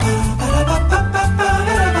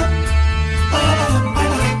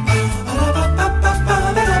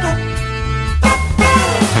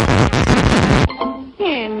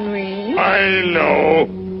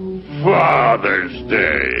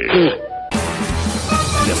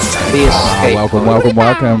The Escape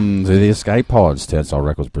Welcome to the Escape Pods. Turnstile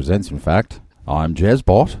Records presents, in fact. I'm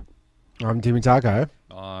Jezbot. I'm Timmy Taco.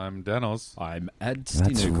 I'm Danos. I'm Adsty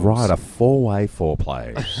That's Noodles. right, a four-way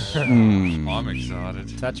foreplay. I'm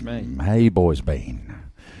excited. Touch me. How you boys been?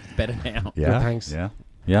 Better now. Yeah, Good, thanks.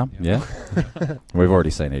 Yeah. We've already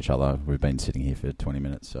seen each other. We've been sitting here for 20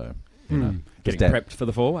 minutes, so... You know, Getting Dan, prepped for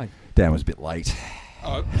the four-way. Dan was a bit late.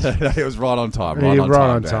 Oh, It was right on time. You're right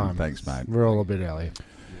on Dan. time. Thanks, mate. We're all a bit early.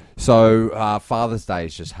 So, Father's Day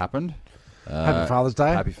has just happened. Happy Father's Day.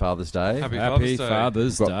 Happy Father's Day. Happy Happy Father's Day.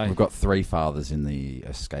 Father's We've Day. got three fathers in the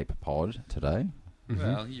Escape Pod today.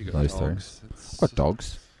 Well, you got Those dogs. I've got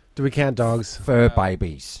dogs. Do we count dogs? Fur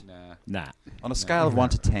babies. Nah. Nah. On a scale of 1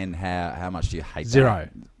 to 10, how much do you hate? Zero.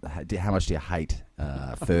 How much do you hate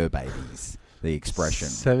fur babies? The expression.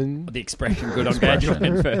 7 The expression, good. I'm glad you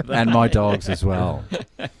went further. And my dogs as well.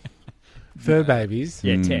 fur babies.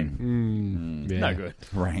 Yeah, 10. Yeah. No good.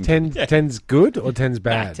 Rank. 10's good or 10's Nah,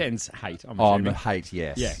 bad? 10's hate, I'm Oh, assuming. hate,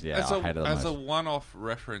 yes. Yeah. As, I hate it the as a most. one-off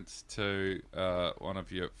reference to one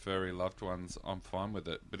of your furry loved ones, I'm fine with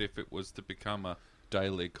it. But if it was to become a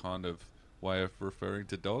daily kind of way of referring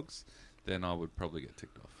to dogs, then I would probably get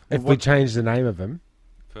ticked off. If we change the name of them,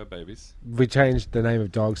 Fur babies. we change the name of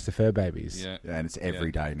dogs to fur babies. Yeah. Yeah, and it's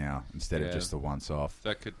every day now instead of Yeah. just the once off.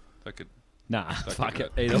 That could. Nah, That fuck could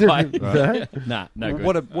it. be Either way. Right. Nah, no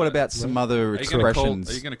good. What about some other Are you going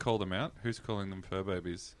expressions? to call them out? Who's calling them fur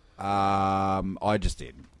babies? I just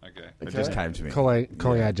did. Okay. It just came to me. Calling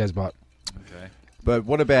out Jezbot. Okay. But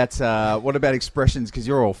what about expressions? Because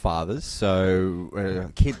you're all fathers, so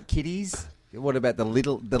kiddies. What about the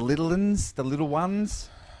little uns, the little ones?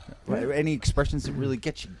 Any expressions that really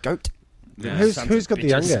get you goat? Yeah. Who's Sons got of the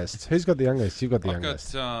bitches. youngest? Who's got the youngest? You've got the I've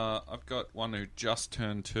youngest. I've got one who just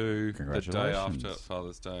turned 2 the day Congratulations. after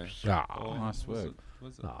Father's Day. Ah, Or nice was work.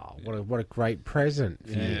 Was it? oh, what a great present.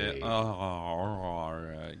 for Yeah.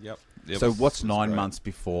 you. Yep. So what's 9 great. months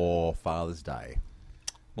before Father's Day?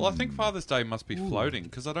 Well, I think Father's Day must be floating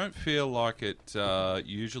because I don't feel like it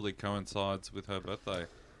usually coincides with her birthday.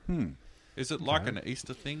 Is it like an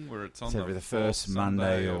Easter thing where it's on It's every the fourth first Sunday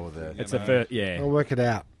Monday of, or the- It's you the know? first, yeah. I'll work it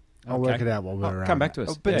out. I'll Okay. work it out while we're Come back to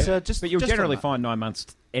us. But, Yeah. just- But you'll just on generally that. find 9 months,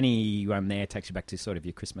 anyone there takes you back to sort of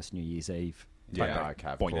your Christmas, New Year's Eve. Yeah, okay,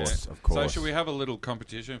 of point. course, Yeah. of course. So should we have a little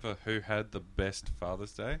competition for who had the best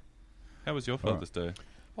Father's Day? How was your Father's Day?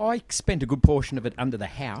 I spent a good portion of it under the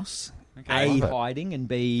house. Okay. A, Love it. hiding, and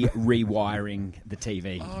B, rewiring the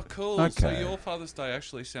TV. Oh, cool. So Okay. your Father's Day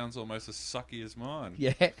actually sounds almost as sucky as mine.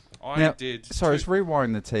 Yeah. I Now, did. Sorry, is two-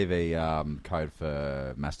 rewiring the TV code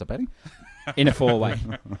for masturbating? In a four-way.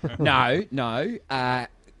 No.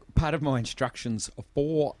 Part of my instructions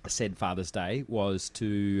for said Father's Day was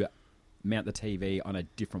to mount the TV on a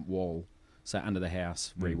different wall. So under the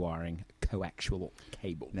house, rewiring coaxial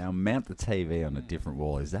cable. Now, mount the TV on a different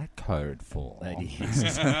wall. Is that code for? That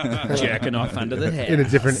is jerking off under the house. in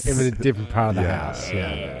a different part of the house.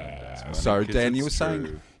 Yeah. So, Because Dan, it's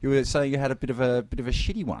true. you were saying you had a bit of a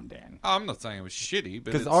shitty one, Dan. I'm not saying it was shitty,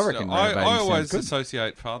 but 'Cause it's- I reckon I renovating sounds always good.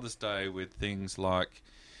 associate Father's Day with things like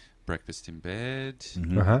breakfast in bed,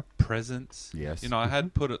 Uh-huh. presents. Yes. You know, I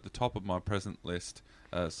had put at the top of my present list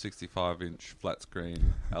a 65-inch flat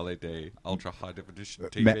screen LED ultra high definition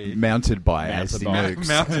TV Mounted by Mounted Asty by- Nukes.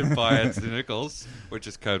 mounted by Adsty Nichols, which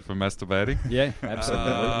is code for masturbating. Yeah,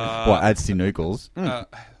 absolutely. What, Adsty Nookles?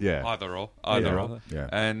 Yeah. Either or. Yeah.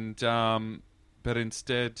 And but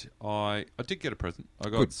instead, I did get a present. I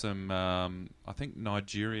got Good. some, I think,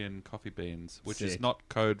 Nigerian coffee beans, which is Sick. not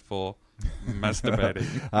code for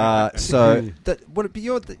masturbating. So, would it be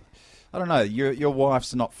I don't know. Your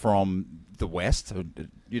wife's not from the West. Do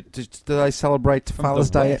they celebrate Father's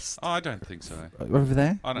the Day West. I don't think so. over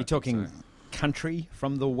there? I don't You're think talking so. country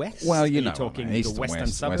from the west? Well, you Are know, talking east the and western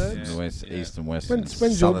west, suburbs? west and west, Yeah. east and west.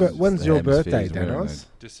 When's your birthday, Danos? Danos?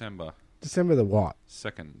 December December the what?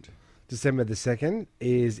 2nd. December the 2nd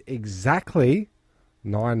is exactly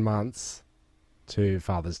 9 months to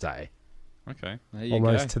Father's Day. Okay. There you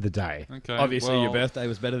Almost go. to the day. Okay. Obviously, your well, birthday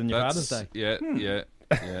was better than your that's- Father's Day. Yeah.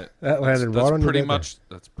 That landed right on your pretty birthday.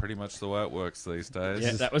 That's pretty much the way it works these days.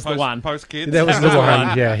 Yeah, that was the one. Post kids. That was the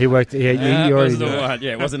one. Yeah, he worked. Yeah, That you already was the did. one.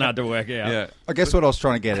 Yeah, it wasn't hard to work out. Yeah. I guess what I was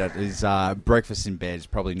trying to get at is breakfast in bed is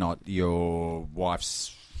probably not your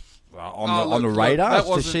wife's on the radar.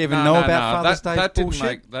 Does she even know about Father's Day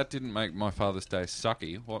bullshit? That didn't make my Father's Day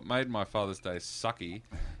sucky. What made my Father's Day sucky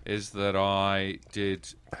is that I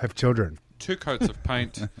did Have children. 2 coats of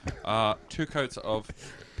paint, 2 coats of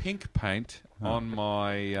pink paint on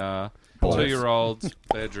my Boys. 2-year-old's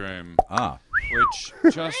bedroom, Ah,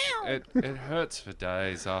 which just it hurts for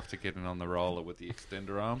days after getting on the roller with the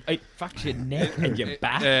extender arm. It fucks your neck and your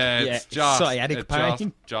back. Yeah, it's just sciatic it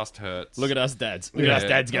pain. just hurts. Look at us dads. Look Yeah. at us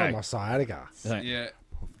dads Oh, go. my sciatica. Yeah.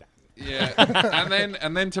 Yeah,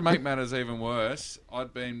 and then to make matters even worse,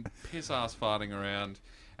 I'd been piss-ass farting around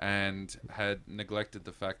and had neglected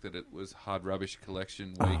the fact that it was Hard Rubbish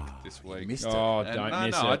Collection week this week. missed it. Oh, And don't no,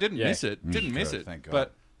 miss no, it. I didn't Yeah. miss it. Didn't miss good, it. thank God.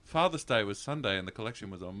 But Father's Day was Sunday and the collection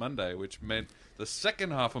was on Monday, which meant the second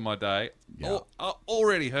half of my day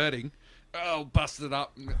already hurting, busted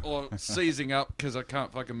up or seizing up because I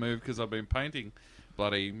can't fucking move because I've been painting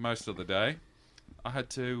bloody most of the day. I had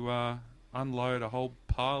to unload a whole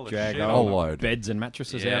pile of Drag shit. a whole whole load. beds and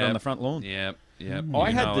mattresses out Yep. on the front lawn. Yep. I You had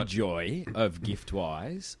know the it. joy of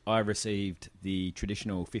gift-wise. I received the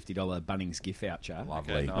traditional $50 Bunnings gift voucher.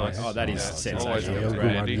 lovely. Okay, nice. Oh, that is Always sensational. good, Good one,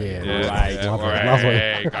 Randy. yeah. Right. Lovely.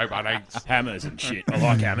 Hey, go Bunnings. Hammers and shit. I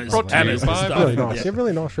like hammers. Brought to you Hammers and by stuff. Really nice. Yeah. You're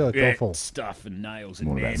really nice, really Yeah, thoughtful. stuff and nails and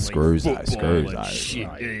What about manly screws, though? football Screws, and though. shit.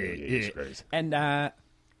 Right, Yeah. screws. And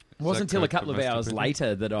it wasn't that until a code couple for of hours masturbating?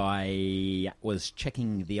 later that I was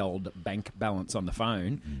checking the old bank balance on the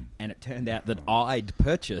phone, and it turned out that I'd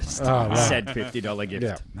purchased Oh, right. said $50 gift.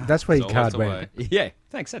 Yeah, that's where your It's card always went. the way. Yeah,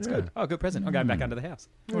 thanks. That's good. Oh, good present. I'm going back under the house.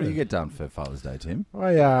 What do you get done for Father's Day, Tim?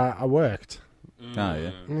 I worked. Oh,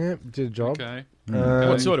 yeah. Yeah, did a job. Okay.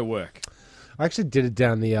 What sort of work? I actually did it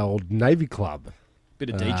down the old Navy Club.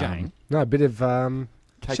 Bit of DJing. No, a bit of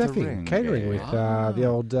Catering. catering with the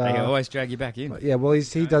old. They always drag you back in. Yeah, well,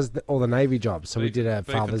 he does all the Navy jobs, so we did a Beef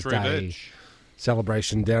and Father's three Day bitch.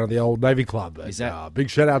 celebration down at the old Navy Club. Is And, that-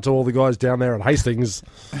 big shout out to all the guys down there at Hastings?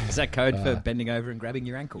 Is that code for bending over and grabbing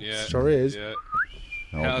your ankles? Yeah. Sure is. Yeah.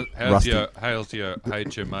 Oh, How's rusty. your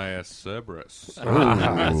HMAS Cerberus?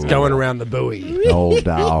 It's going around the buoy. Old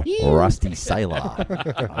rusty sailor.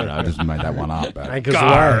 I know, I just made that one up. But. Anchors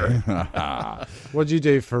low. What'd you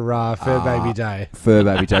do for Fur Baby Day? Fur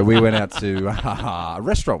Baby Day. We went out to a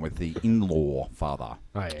restaurant with the in-law father.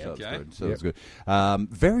 Oh, yeah. So it's Okay. good. So it's good.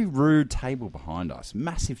 Very rude table behind us.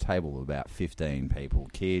 Massive table of about 15 people.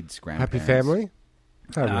 Kids, Happy grandparents. family?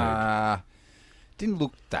 How rude. Didn't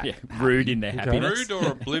look that Yeah, happy. rude in their happiness. Rude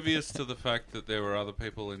or oblivious to the fact that there were other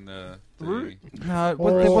people in the No,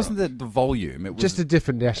 well, there wasn't the volume. It was Just a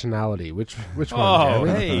different nationality. Which one? Oh,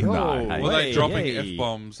 Jeremy? hey, No, oh, hey. Were they hey, dropping hey.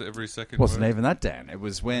 F-bombs every second wasn't word? even that, Dan. It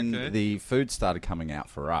was when Okay. the food started coming out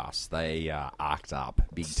for us. They arced up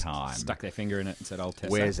big time. Stuck their finger in it and said, "I'll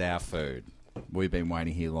test Where's that." our food? We've been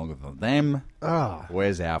waiting here longer than them. Ah.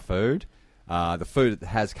 Where's our food? The food that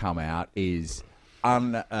has come out is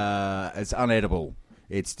it's unedible.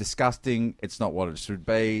 It's disgusting. It's not what it should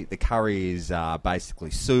be. The curry is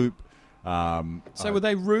basically soup. So were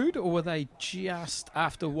they rude, or were they just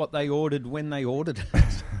after what they ordered when they ordered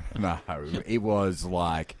it? No, it was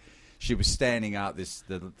like she was standing up.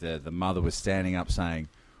 The mother was standing up saying,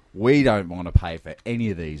 "We don't want to pay for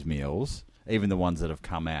any of these meals, even the ones that have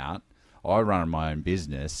come out. I run my own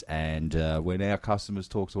business, and when our customers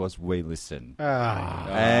talk to us, we listen." Ah.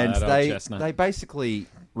 And that old chestnut. they basically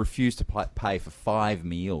refused to pay for 5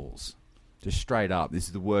 meals. Just straight up, this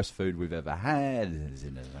is the worst food we've ever had.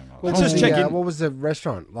 What Let's was just the, check in. What was the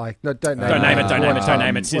restaurant like? No, don't name Don't name it. Don't name it. What- Don't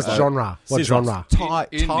name it. What Sizzler. genre? What Sizzler. genre? Thai,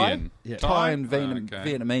 Indian. Yeah. Thai and Thai?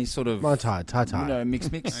 Okay. Vietnamese sort of, My Thai, Thai you Thai. know, mix.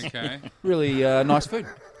 Okay. Really nice food.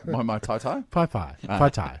 My Thai Thai. Pai Pai. Pai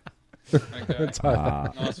Thai. Okay. Thai.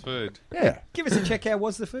 Nice food. Yeah. Give us a check. How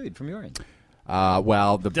was the food from your end?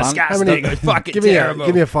 Well, the bun. Disgusting. How many- It was fucking Give me terrible.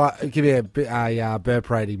 give me a burp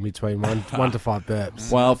rating between 1 to 5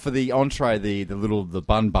 burps. Well, for the entree, the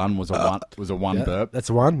bun was a one Yeah, burp. That's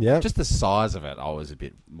a 1. Yeah. Just the size of it, I was a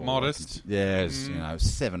bit more Modest. Yeah, it's,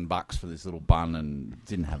 $7 for this little bun and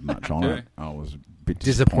didn't have much on Okay. it. I was a bit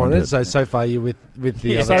disappointed. So far you with the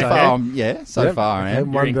Yeah, other so Thai. far, so Yep. far I Okay, am.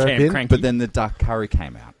 You're one in burp Camp in. Cranky. But then the duck curry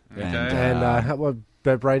came out. Okay. And what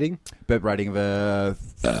burp rating? burp rating of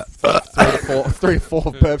 3 to 4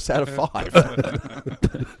 burps out of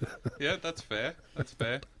 5. Yeah, that's fair. That's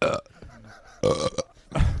fair.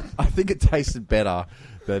 I think it tasted better.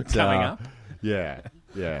 That Coming up? Yeah.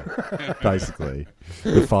 Basically,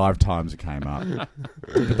 the 5 times it came up.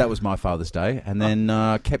 But that was my Father's Day, and then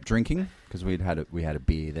kept drinking because we had a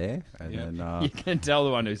beer there, and Yeah. then You can tell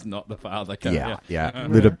the one who's not the father. Can't you?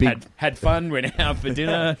 lit a big. Had fun, went out for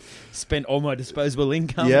dinner, spent all my disposable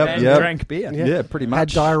income, Yep, and yep. drank beer. Yeah, pretty Had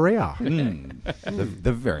much. diarrhea.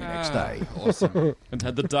 The very next day. Awesome. And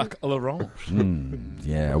had the duck à l'orange.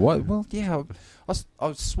 Yeah. Well, yeah.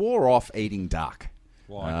 I swore off eating duck.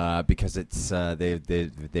 Why? Because it's they're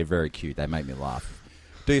very cute. They make me laugh.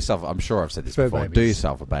 Do yourself. I'm sure I've said this For before. babies. Do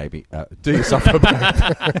yourself a baby. Do yourself a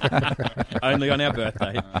baby. Only on our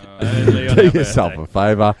birthday. Only on Do our yourself birthday. a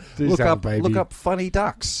favour. Do Look yourself a up. baby. Look up funny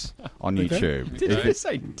ducks on YouTube. Did you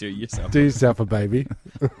say do yourself? Do yourself a baby.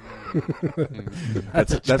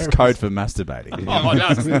 That's code for masturbating. Oh, no,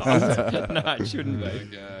 it's not. No, it shouldn't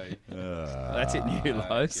be. Okay. That's it, new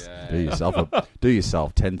lows. Do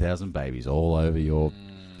yourself 10,000 babies all over your.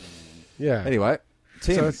 Yeah. Anyway,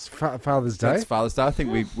 Tim. So it's Father's Day. That's Father's Day. I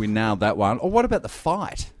think we nailed that one. Or what about the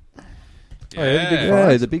fight? Oh, yeah, the big Yeah,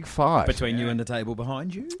 fight. the big fight. Between you and the table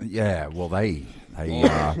behind you? Yeah, well, they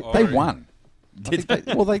Ori. won. Did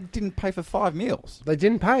they? Well, they didn't pay for 5 meals. They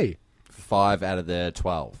didn't pay. 5 out of the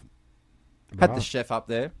 12. Had the Right. chef up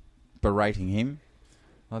there berating him.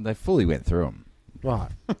 Well, they fully went through him. Right.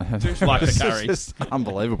 Like the It's curry. just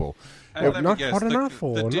unbelievable. And Well, let me not guess, hot enough,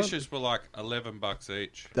 or the not? dishes were like $11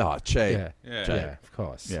 each. Oh, cheap. Yeah. Yeah. Yeah, of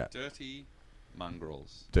course. Yeah. Dirty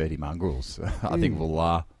mongrels. Dirty mongrels. I think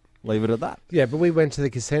we'll leave it at that. Yeah, but we went to the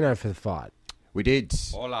casino for the fight. We did.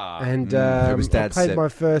 Hola. And it was I Dad's played set. my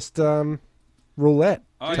first roulette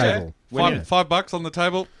Oh, table. When you- $5 on the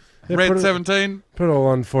table. Yeah, Red put it- 17. Put it all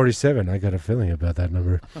on 47. I got a feeling about that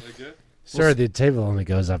number. Okay. Sorry, the table only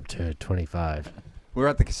goes up to 25. We were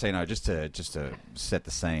at the casino just to set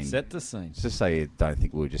the scene. Set the scene. Just so you don't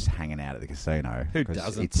think we were just hanging out at the casino. Who 'cause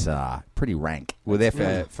doesn't? It's pretty rank. We're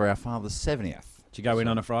there for our father's 70th. Did you go in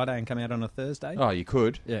on a Friday and come out on a Thursday? Oh, you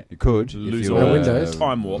could. Yeah. You could. Lose if you all were, windows.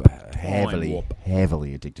 Time warp. Heavily, Time warp.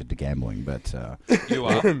 heavily addicted to gambling, but You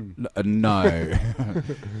are. no,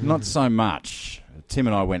 not so much. Tim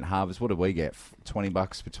and I went harvest. What did we get?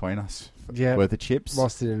 $20 between us Yeah. worth of chips.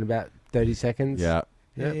 Lost it in about 30 seconds. Yeah,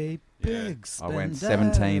 Yep. Hey, Yeah. pigs I went spend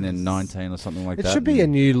 17 and days. 19 or something like It that. should be a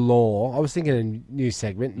new law. I was thinking a new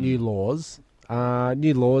segment, new laws.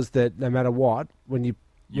 New laws that no matter what, when you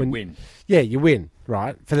win. Yeah, you win,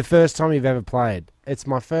 right? For the first time you've ever played. It's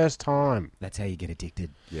my first time. That's how you get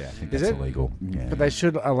addicted. Yeah, I think Is that's it? illegal. Yeah. But they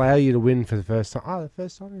should allow you to win for the first time. Oh, the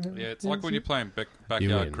first time? you've ever- Yeah, it's like when you're playing You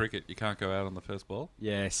backyard win. cricket. You can't go out on the first ball.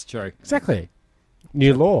 Yes, true. Exactly.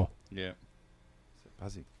 New law. Yeah.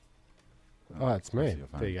 Buzzy. Oh, it's me. That's your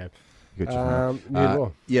phone. There you go. You got your phone. New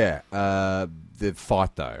law. Yeah, the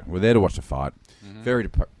fight though. We're there to watch the fight. Very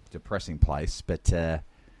depressing place, but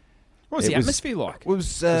What was It the was- atmosphere like?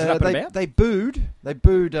 was it up and about? they booed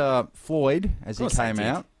Floyd as he Of course they came did.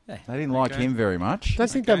 out. Yeah. They didn't like Okay. him very much. Don't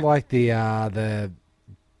think Okay. they like the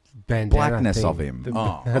bandana Blackness thing. of him. The,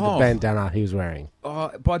 Oh. the Oh. bandana he was wearing.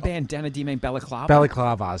 By bandana, do you mean balaclava?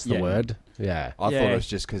 Balaclava is the Yeah. word. Yeah. I thought Yeah. it was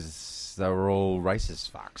just because they were all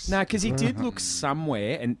racist fucks. No, because he did look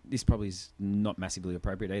somewhere, and this probably is not massively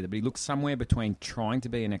appropriate either, but he looked somewhere between trying to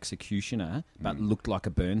be an executioner but looked like a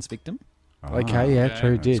Burns victim. Ah. Okay, yeah, okay.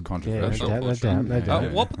 true, That's did. controversial. Yeah, no doubt, no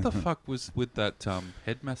doubt. What the fuck was with that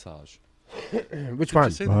head massage? Which Did one?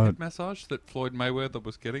 you see the head massage that Floyd Mayweather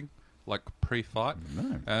was getting, like pre-fight?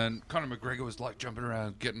 No. And Conor McGregor was like jumping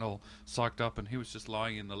around, getting all psyched up, and he was just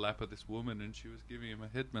lying in the lap of this woman, and she was giving him a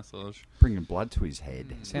head massage. Bringing blood to his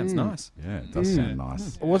head. Sounds nice. Yeah, it does sound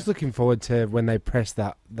nice. I was looking forward to when they press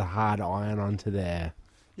the hard iron onto there.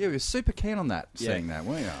 Yeah, we were super keen on that, Yeah. seeing that,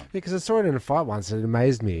 weren't you? Because I saw it in a fight once and it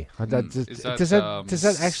amazed me. Is that, does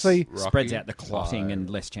that actually... Rocky? Spreads out the clotting So- and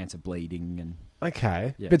less chance of bleeding. And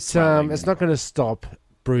Okay. Yeah, but swelling. it's not going to stop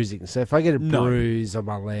bruising. So if I get a No. bruise on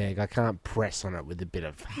my leg, I can't press on it with a bit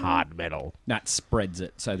of hard metal. no, it spreads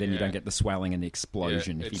it, so then you Yeah. don't get the swelling and the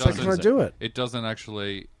explosion. Yeah, if it you So doesn't- can I do it? It doesn't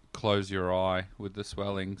actually close your eye with the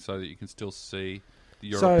swelling, so that you can still see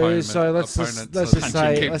your So- opponent. so let's just- opponent, let's so just that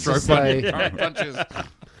you say- keep let's throw just punches.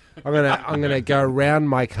 I'm gonna go around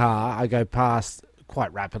my car. I go past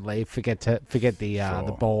quite rapidly. Forget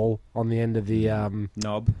the ball on the end of the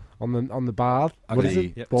knob. on the bar. What Okay. is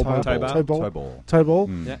it? Yep. Ball Toe bar? bar. Toe ball. Toe ball. Toe ball.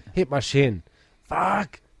 Yeah. Hit my shin.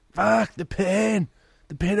 Fuck the pain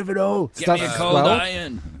of it all. Get me a to cold swell.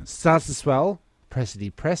 iron. Starts to swell. Pressity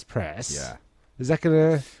press. Yeah. Is that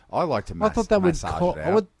gonna? I like to I thought that would. massage it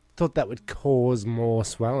I out. thought that would cause more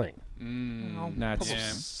swelling. No, it Yeah.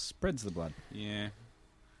 spreads the blood. Yeah.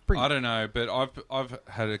 Bring- I don't know, but I've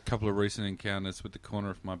had a couple of recent encounters with the corner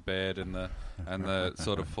of my bed and the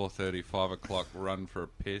sort of 4:30, 5 o'clock run for a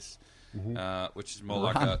piss, which is more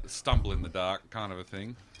like a stumble in the dark kind of a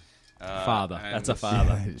thing. Father. and That's a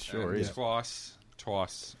father. It sure and is.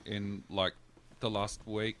 Twice in like the last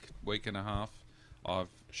week and a half, I've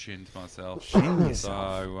shinned myself. Shin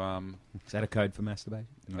yourself. So Is that a code for masturbating?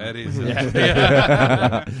 that is.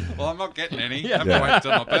 Yeah. Well, I'm not getting any. I have to wait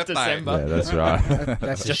till my birthday. December. Yeah, that's right.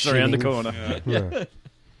 That's Just around the shitting. corner. Yeah.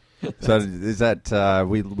 Yeah. So is that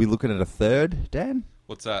we looking at a third, Dan?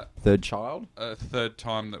 What's that? Third child? A third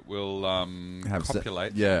time that we'll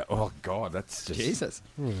copulate. Yeah. Oh, God, that's just... Jesus.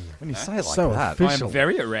 When you say it like So that... official. I am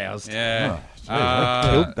very aroused. Yeah.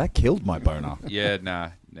 that killed my boner. Yeah, nah.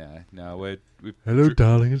 We've Hello,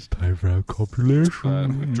 darling. It's time for our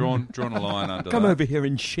copulation. we've drawn a line under Come that. over here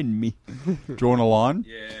and shin me. Drawn a line?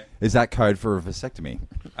 Yeah. Is that code for a vasectomy?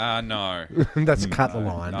 No. That's cut the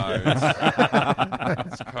line. No.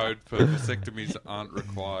 It's code for vasectomies aren't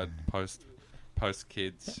required post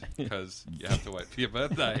kids because you have to wait for your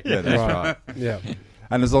birthday. Yeah, that's right. Yeah.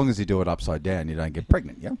 And as long as you do it upside down, you don't get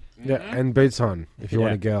pregnant, yeah? Yeah, and boots on if you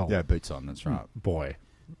want a girl. Yeah, boots on, that's right. Boy.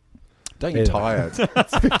 Don't get Either. tired.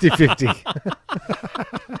 It's 50-50.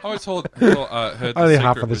 I always heard the Only secret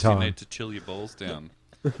half of the was you time. need to chill your balls down.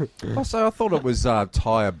 Also, I thought it was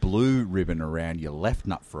tie a blue ribbon around your left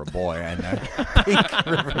nut for a boy and a pink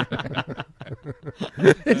ribbon.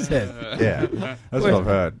 Is it? Yeah, that's what I've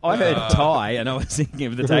heard. I heard tie, and I was thinking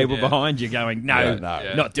of the table Yeah. behind you going, no, Yeah, no.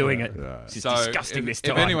 Yeah. not doing it. Yeah. It's So disgusting if, this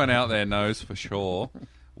time. if anyone out there knows for sure,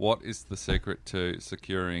 what is the secret to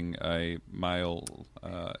securing a male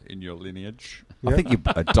in your lineage? I think you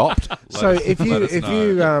adopt. So Let if us know.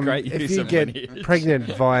 Great if use you of get lineage. pregnant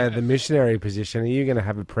via the missionary position, are you going to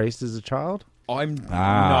have a priest as a child? I'm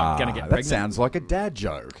not going to get That pregnant. sounds like a dad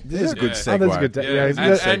joke. This is a good Yeah. segue. Oh, that's a good. Yeah, it's a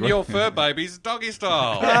good and segue. your fur baby's doggy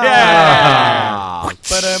style. Ah.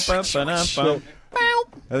 Ba-dum-bum-ba-dum-bum.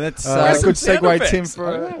 And that's Some a good sound segue, effects. Tim. I For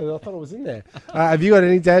don't know, I thought it was in there. Have you got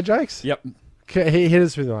any dad jokes? Yep. Hit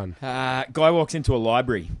us with one. Guy walks into a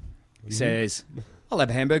library. He says, I'll have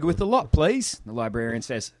a hamburger with the lot, please. The librarian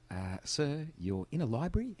says, sir, you're in a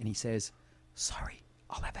library? And he says, sorry,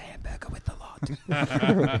 I'll have a hamburger with the lot.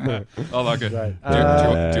 I like it.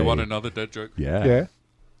 Right. Do you want another dead joke? yeah. Yeah.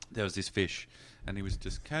 There was this fish, and he was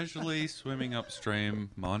just casually swimming upstream,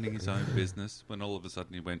 minding his own business, when all of a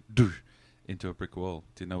sudden he went doosh into a brick wall.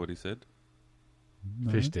 Do you know what he said?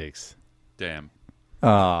 Fish sticks. Damn.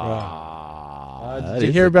 Did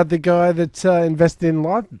you hear about the guy that invested in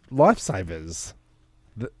lifesavers?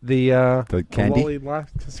 The candy? Lolly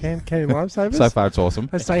candy lifesavers. So far, it's awesome.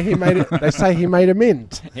 They say he made it. They say he made a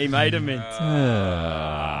mint. He made a mint.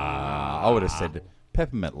 I would have said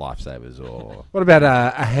peppermint lifesavers or What about a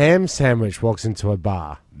ham sandwich walks into a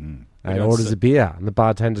bar and don't orders say- a beer, and the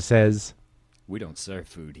bartender says, We don't serve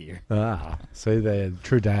food here. see there,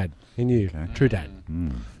 true dad. He knew. Okay. True dad.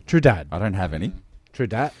 True dad. I don't have any. True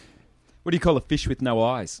dad. What do you call a fish with no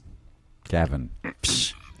eyes? Gavin.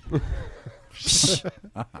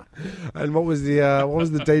 And what was the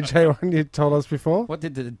DJ one you told us before? What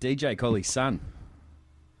did the DJ call his son?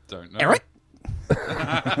 Don't know. Eric?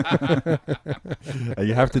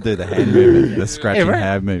 You have to do the hand movement, the scratching Eric?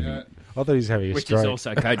 hand movement. I thought he was having a Which stroke. is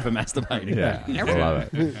also code for masturbating. Yeah, I love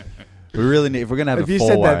it. We really need. If we're gonna have If a you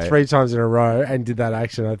four-way, said that 3 times in a row and did that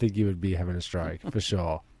action, I think you would be having a stroke for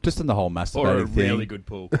sure. just in the whole Or a masturbating thing. really good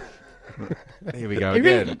pull. Here we go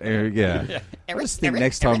again. Here we go. I just think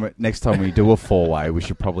next time we do a 4-way, we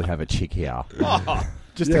should probably have a chick here.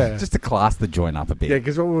 Just to class the joint up a bit. Yeah,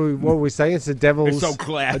 because what were we saying? It's a devil's. It's so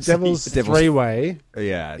classy. A devil's Devil's- 3-way.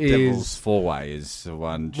 Yeah, Is- devil's 4-way is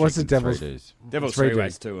one. What's chick the and devil's- 3 dudes. Devil's 3 three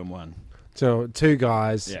ways, dudes. 2 and 1. So 2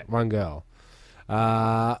 guys, Yeah. 1 girl.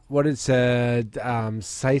 What it said,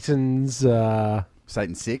 Satan's.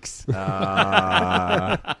 Satan 6.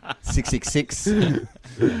 666.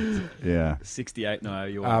 Yeah. 68, no,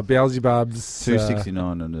 you Beelzebub's.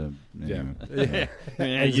 269 and a Yeah.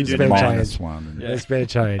 yeah, you you do do the the math. math. minus 1. Yeah. There's spare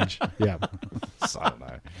change. Yeah. So, I don't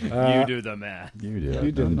know. You do the math. You do it.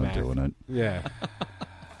 You do I'm the not math. doing it. Yeah.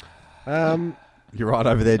 You're right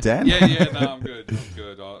over there, Dan? Yeah, no, I'm good.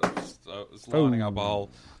 I was lining up a whole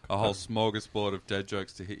smorgasbord of dead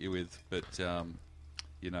jokes to hit you with, but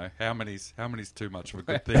how many's too much of a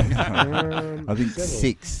good thing? I think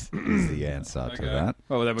 6 is the answer to Okay. that.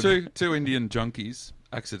 Well, that would Two Indian junkies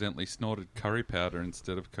accidentally snorted curry powder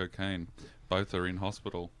instead of cocaine. Both are in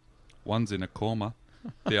hospital. One's in a coma.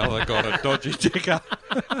 The other got a dodgy ticker.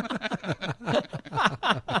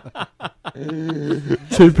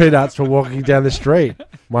 2 peanuts for walking down the street.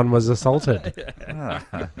 One was assaulted.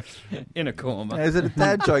 in a coma. Is it a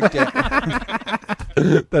dad joke, Dan?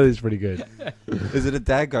 That is pretty good. Is it a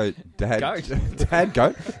dad goat? Dad Goat.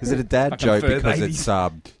 goat? Is it a dad Fucking joke fur because babies.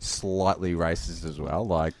 it's slightly racist as well,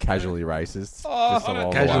 like casually racist? Oh, Just I don't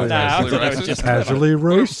along think the Casually way? No, I Casually thought that was racist. just Casually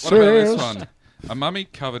What about this racist. one? A mummy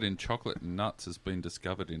covered in chocolate and nuts has been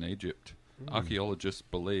discovered in Egypt. Archaeologists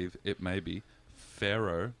believe it may be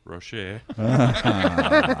Pharaoh Rocher.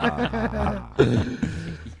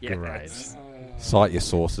 Great. Cite your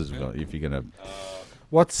sources if you're going to...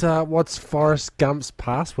 What's Forrest Gump's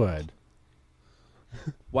password?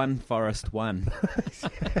 One Forest One.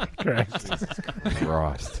 Correct.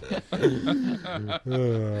 Christ.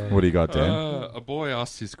 What do you got, Dan? A boy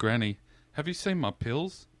asked his granny, "Have you seen my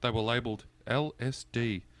pills? They were labelled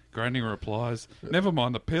LSD." Granny replies, "Never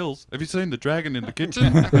mind the pills. Have you seen the dragon in the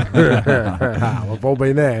kitchen?" We've all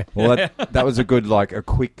been there. Well, that was a good, like, a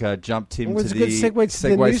quick jump, Tim, It was to a good segue to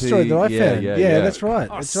the news story that I found. Yeah, that's right.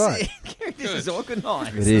 Oh, That's right. sick. This is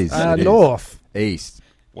organised. It is. It is. North. East.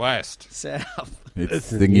 West. South. It's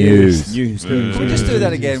the news. News. Can we just do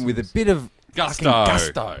that again with a bit of Gusto.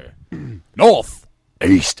 gusto? North.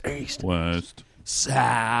 East. West.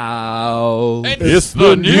 South. It's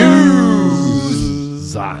the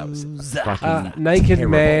news.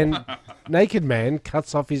 Naked man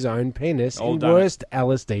cuts off his own penis All in done. worst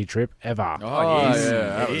LSD trip ever. Oh, yes.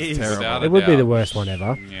 that was Yes. terrible. Without a It would be doubt. the worst one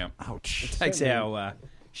ever. Yeah, Ouch. Takes our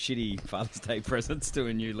shitty Father's Day presents to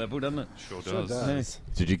a new level, doesn't it? sure does.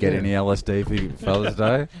 Did you get any LSD for your Father's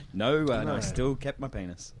Day? No, and I still kept my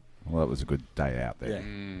penis. Well, that was a good day out there.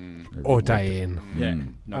 Mm. Or day in. Yeah.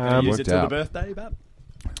 Mm. Not going to use Worked it till out. the birthday, but...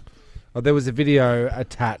 Oh, there was a video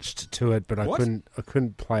attached to it, but I What?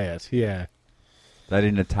 couldn't play it. Yeah. They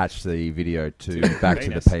didn't attach the video back to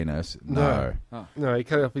the penis. penis. No. No, he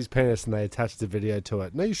cut off his penis and they attached the video to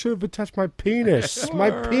it. No, you should have attached my penis. My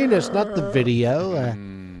penis, not the video.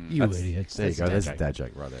 You idiots. There you That's go. a There's dad a joke. dad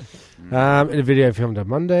joke right there. In a video filmed on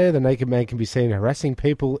Monday, the naked man can be seen harassing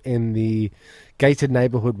people in the gated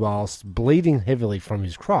neighbourhood whilst bleeding heavily from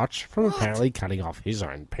his crotch from apparently cutting off his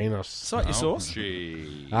own penis. Cite your source.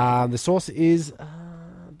 Gee. The source is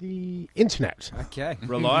the internet. Okay.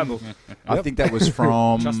 Reliable. I think that was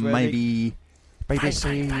from Trustworthy. maybe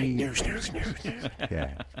BBC. News.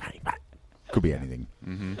 Yeah. Could be anything.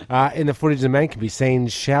 In the footage, the man can be seen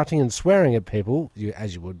shouting and swearing at people,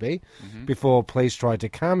 as you would be, before police try to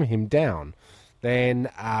calm him down. Then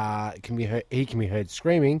he can be heard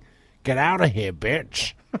screaming, "Get out of here,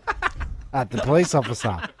 bitch!" at the police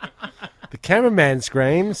officer. The cameraman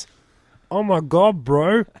screams, "Oh my God,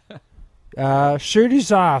 bro! Shoot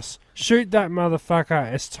his ass! Shoot that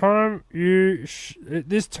motherfucker! It's time you.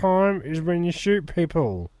 This time is when you shoot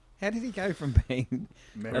people." How did he go from being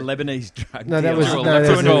a Lebanese drug No, that dealer was You're a no,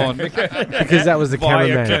 that was leprechaun. because that was the via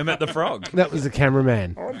cameraman. Kermit the Frog? That was the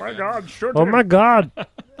cameraman. Oh my God!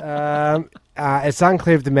 It's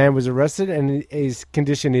unclear if the man was arrested, and his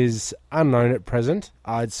condition is unknown at present.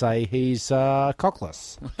 I'd say he's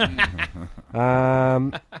cockless.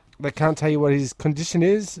 They can't tell you what his condition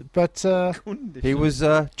is, but He was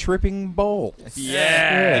tripping ball.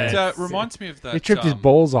 Yeah. It reminds me of that. he tripped his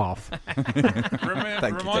balls off.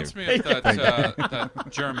 Reminds me of that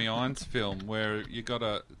Jeremy Irons film where you got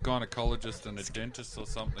a gynecologist and a dentist or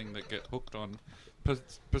something that get hooked on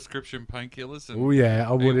prescription painkillers. And Oh yeah,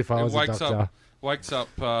 I would if I was a wakes doctor. Wakes up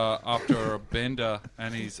after a bender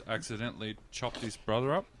and he's accidentally chopped his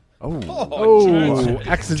brother up. Oh,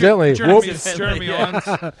 accidentally. Whoops. Jeremy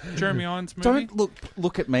Irons movie. Don't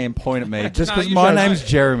look at me and point at me just No, because you my don't. name's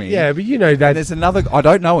Jeremy. Yeah, but you know And that. there's another. I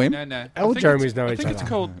don't know him. No. All I think Jeremys it's- know I each think it's other.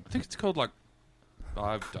 called. I think it's called like.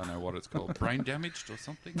 I don't know what it's called. Brain damaged or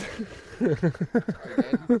something.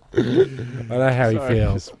 I know how he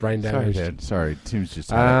feels. Brain Sorry, damage. Dad. Sorry, Tim's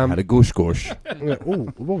just Um, had a gush gush. Oh,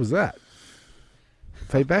 what was that?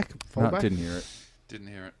 Feedback? No, Fallback? didn't hear it. Didn't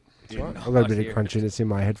hear it. I've got a bit of crunchiness in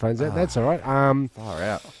my headphones. That's all right. Far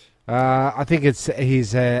out. I think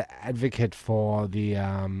he's an advocate for the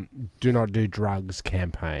 "Do Not Do Drugs"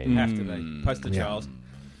 campaign. Have to be. Poster child.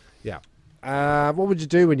 Yeah. What would you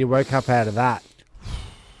do when you woke up out of that?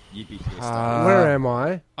 You'd be pissed off. Where am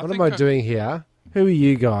I? What am think I I- doing here? Who are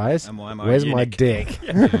you guys? Am I Where's my eunuch? dick?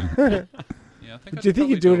 Yeah, I think Do I'd you think probably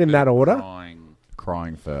you'd do it a in bit that of order? Crying.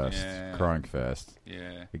 Crying first. Yeah. Crying first.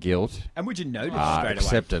 Yeah. The guilt. And would you notice straight away?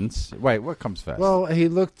 Acceptance. Wait, what comes first? Well, he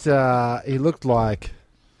looked like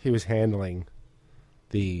he was handling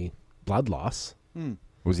the blood loss.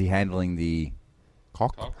 was he handling the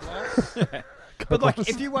cock? But like,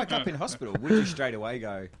 if you woke up in hospital, would you straight away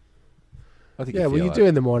go, I think Yeah, well, feel you it. do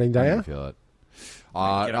in the morning, I don't think you? you feel it. Get up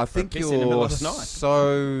I for a think piss in the middle you're of the night.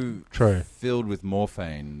 so True. filled with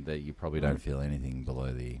morphine that you probably don't feel anything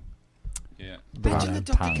below the Yeah. imagine the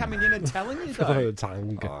doctor tongue. coming in and telling you Below though. the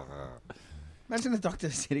tongue. Imagine the doctor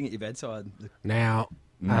sitting at your bedside. Now,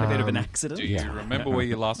 Had a bit of an um, accident. Do you remember where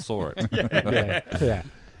you last saw it? yeah.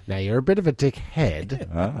 Now you're a bit of a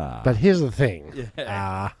dickhead, but here's the thing.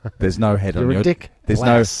 There's no head You're on a your dick There's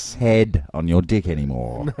less. no head on your dick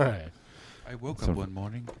anymore. No. I woke up one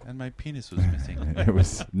morning and my penis was missing. It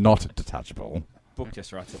was not detachable. Book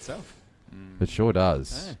just writes itself. It sure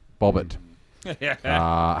does. Yeah. Bob it.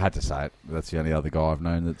 I had to say it. That's the only other guy I've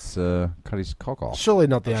known that's cut his cock off. Surely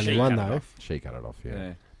not the only She one, cut it though. off. She cut it off,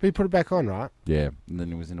 yeah. But he put it back on, right? Yeah, and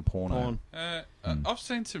then it was in a porno. Porn. I've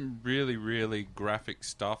seen some really, really graphic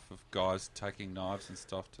stuff of guys taking knives and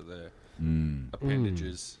stuff to their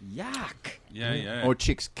appendages. Yuck. Yeah. Or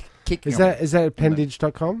chicks kicking Is them. that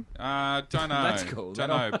appendage.com? Don't know. That's cool. Don't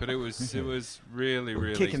know, but it was really,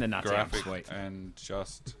 really Kicking the nuts out, graphic sweet. and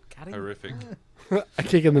just Cutting? horrific. A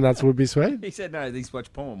kick in the nuts would be sweet. He said, no, these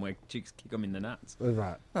watch porn where chicks kick them in the nuts.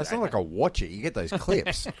 Right. No, it's not like a watch it. You get those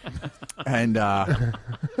clips, and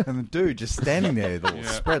the dude just standing there, with all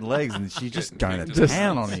spread legs, and she's just going to Just-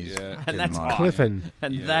 town on his. Yeah. fucking And that's knife. Cliffing.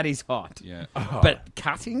 And Yeah. that is hot. Yeah. But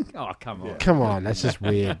cutting? Oh, come on. Come on, that's just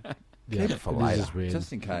weird. Yeah, Keep it for it is later, just weird.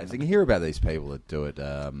 just in case. You can hear about these people that do it.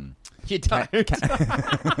 You don't.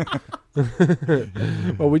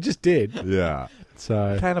 Well, we just did. Yeah,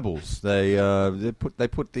 So cannibals. They put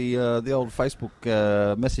the old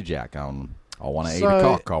Facebook message out going, I want to eat a So-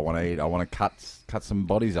 cock. I want to cut some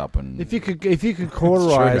bodies up and. if you could true,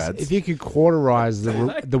 cauterize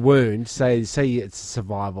lads. the wound, say it's a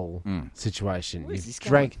survival situation. Where's this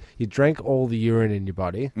You drank all the urine in your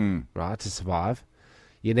body, Mm. right, to survive.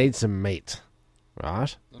 You need some meat,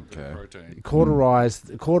 right? A little bit of Okay. protein.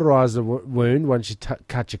 Cauterize the wound once you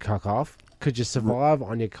cut your cock off. Could you survive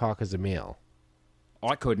on your cock as a meal?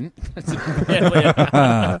 I couldn't. It's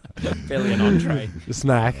barely an entree. The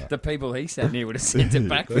snack. The people he sat near would have sent it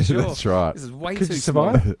back for sure. That's right. This is way Could too you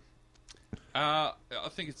small. survive? I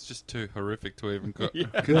think it's just too horrific to even consider.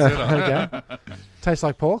 Okay. Tastes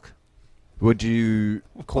like pork. Would you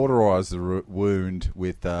cauterize the wound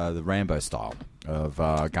with the Rambo style of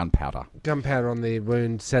gunpowder? Gunpowder on the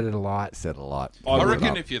wound, set it alight. Set it alight. I Blow it reckon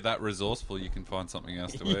up. if you're that resourceful, you can find something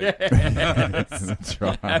else to eat. That's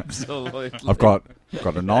right. Absolutely. I've got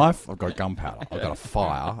a knife. I've got gunpowder. I've got a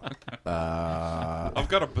fire. I've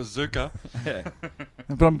got a bazooka.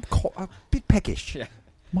 But I'm a bit peckish. Yeah.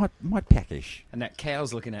 Might peckish. And that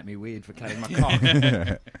cow's looking at me weird for cutting my cock.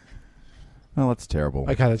 Well, that's terrible.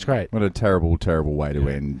 Okay, that's great. What a terrible, terrible way to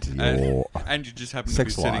end your. And you just happen to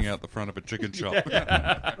be Sex sitting life. out the front of a chicken shop.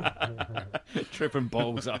 Tripping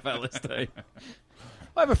balls off LSD.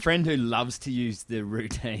 I have a friend who loves to use the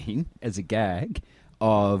routine as a gag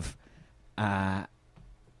of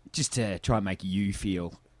just to try and make you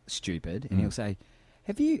feel stupid. And he'll say,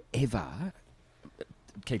 have you ever,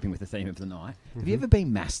 keeping with the theme of the night, have you ever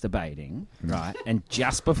been masturbating, right, and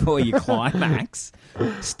just before you climax,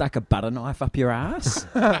 stuck a butter knife up your ass?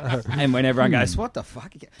 And when everyone goes, what the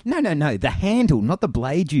fuck? No, the handle, not the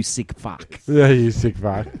blade, you sick fuck. Yeah, you sick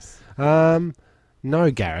fuck.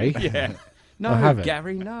 No, Gary. Yeah. No, I haven't.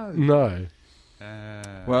 Gary, no. No.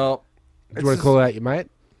 Well, Do you want to call out your mate?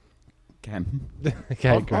 Cam. Okay,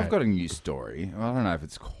 I've great. got a news story. I don't know if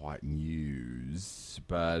it's quite news,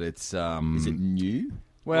 but it's Is it new?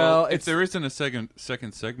 well, if it's there isn't a second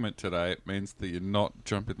segment today, it means that you're not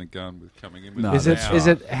jumping the gun with coming in with No, an Is it hour. is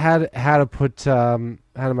it how to put how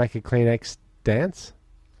to make a Kleenex dance?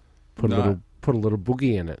 Put No. a little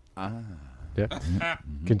boogie in it. Yeah.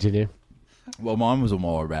 Continue. well, mine was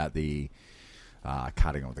more about the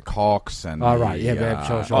cutting of the cocks and Oh, right, yeah, man,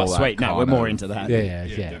 sure. Oh, all that sweet. No, kind we're more of- into that. Yeah.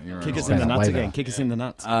 Kick us Say in the that nuts later. again. Kick us in the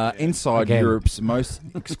nuts. Inside Again. Europe's most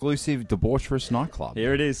exclusive debaucherous nightclub.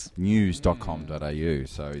 Here it is. News.com.au.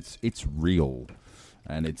 So it's real,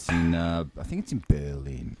 and it's in I think it's in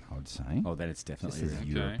Berlin. I would say. Oh, then it's This definitely is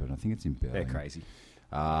real. Europe, but I think it's in Berlin. They're crazy. Is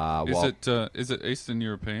well, it Eastern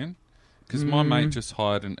European? Because my mate just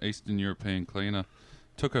hired an Eastern European cleaner.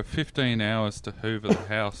 Took her 15 hours to hoover the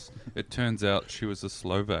house. It turns out she was a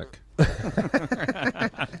Slovak.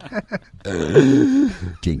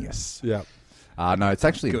 genius. Yeah. No, it's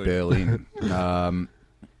actually in Berlin.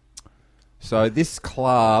 So this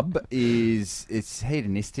club it's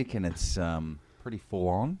hedonistic and it's pretty full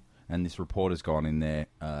on. And this reporter's gone in there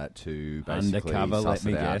to basically Undercover, let suss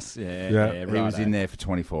me it out. guess. Yeah, Yeah. yeah, He was righto. in there for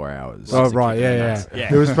 24 hours. Oh Loves a right, kick in the yeah. nuts. Yeah.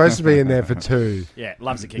 He was supposed to be in there for 2. Yeah,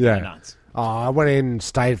 loves a kick Yeah. in the nuts. Oh, I went in and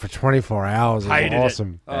stayed for 24 hours. It was Hated it.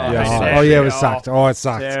 awesome. Oh, yeah. hated Oh, it. yeah, it was Oh, sucked. Oh, it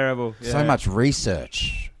sucked. Terrible. So much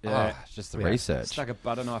research. Yeah. Oh, just the Yeah. research. Stuck a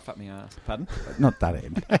butter knife up my ass. Pardon? Not that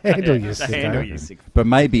end. Handle Yeah, your the sicko. handle, you sick. But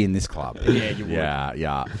maybe in this club. Yeah, you would.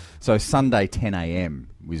 Yeah. So Sunday 10 a.m.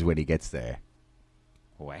 was when he gets there.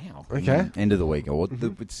 Wow. Okay. End of the week. Or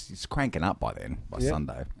it's cranking up by then, by Yep.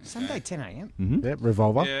 Sunday. Sunday 10 a.m. Mm-hmm. Yep,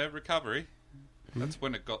 revolver. Yeah, recovery. That's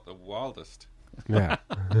when it got the wildest. Yeah.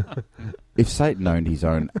 If Satan owned his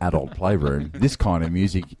own adult playroom, this is the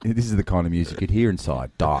kind of music you'd hear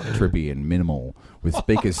inside. Dark, trippy, and minimal, with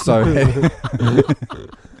speakers so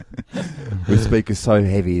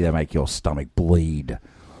heavy, they make your stomach bleed.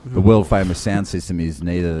 The world famous sound system is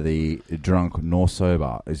neither the drunk nor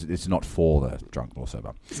sober. It's not for the drunk nor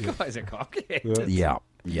sober. This guy's a cockhead. Yeah,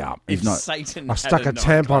 yeah. If It's not. Satan I had stuck a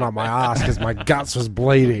tampon up my ass because my guts was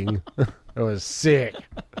bleeding. It was sick.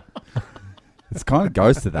 It kind of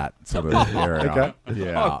goes to that sort of area. Okay.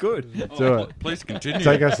 Yeah. Oh, good. Do it. Please continue.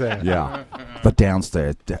 Take us there. Yeah. The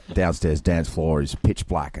downstairs dance floor is pitch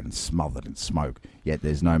black and smothered in smoke. Yet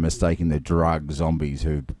there's no mistaking the drug zombies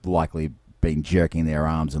who've likely been jerking their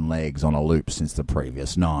arms and legs on a loop since the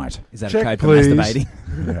previous night. Is that Check, a code please. for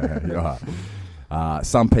masturbating? Yeah.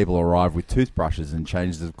 Some people arrive with toothbrushes and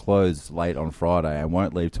changes of clothes late on Friday and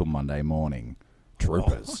won't leave till Monday morning.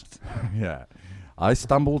 Troopers. Yeah. I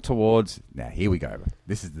stumble towards. Now here we go.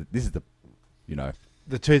 This is the.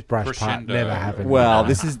 The toothbrush Crescendo. part never happened. Well,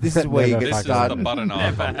 this is where you Never get This is started. the butter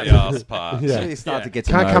knife of the ass part. Yeah. So you start to get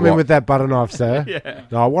to Can't know come in what- with that butter knife, sir. Yeah.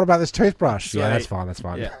 No, what about this toothbrush? Yeah, Sweet. that's fine. That's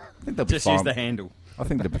fine. Yeah. I think they'll be Just fine. use the handle. I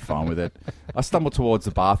think they'll be fine with it. I stumble towards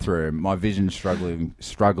the bathroom, my vision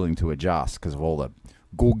struggling to adjust because of all the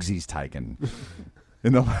googs he's taken.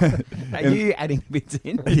 Are you adding bits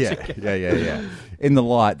in? Yeah. In the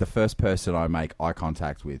light, the first person I make eye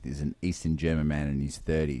contact with is an Eastern German man in his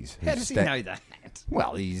 30s. How does he know that?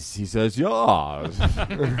 Well, he says, yeah.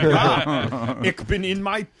 Ich bin in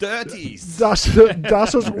my 30s. Das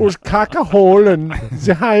ist uns Kacke holen.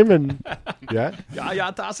 Sie heimen. Yeah?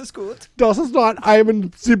 Ja, das ist gut. Das ist not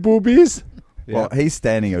heimen, sie Bubis. Well, he's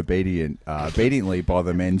standing obediently by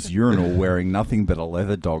the men's urinal wearing nothing but a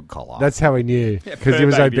leather dog collar. That's how he knew. Because he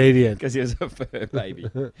was obedient. Because he was a fur baby.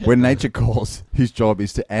 When nature calls, his job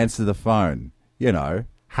is to answer the phone. You know,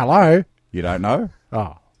 Hello? you don't know?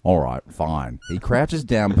 Oh, All right, fine. He crouches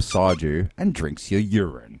down beside you and drinks your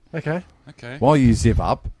urine. okay. Okay. While you zip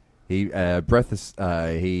up, he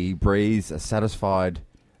breathes a satisfied.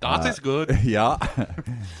 That is good. Yeah.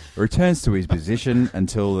 Returns to his position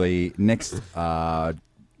until the next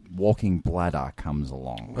walking bladder comes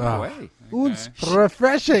along. Oh. Way. It's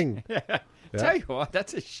refreshing. Tell you what,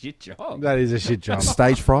 that's a shit job. That is a shit job.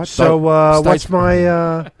 Stage fright. So, Stage-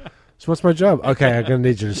 what's my job? Okay, I'm gonna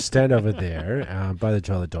need you to stand over there by the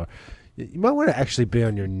toilet door. You might want to actually be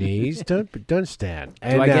on your knees. Don't stand.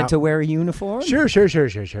 And Do I now- get to wear a uniform? Sure.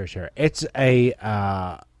 It's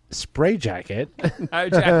a spray jacket. No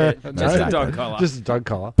jacket. Just No. a dog collar. Just a dog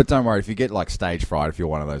collar. But don't worry, if you get like stage fright, if you're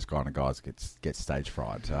one of those kind of guys gets stage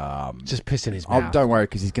fright, Just piss in his oh, mouth. don't worry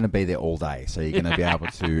because he's going to be there all day, so you're going to be able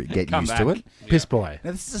to get Come used to back. it. Piss boy.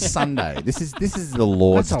 Now, this is a Sunday. This is the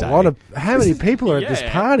Lord's That's a Day. lot of. How many people are at this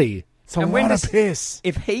Yeah. party? It's a And when lot of does- piss.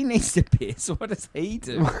 If he needs to piss, what does he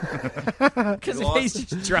do? Because if he's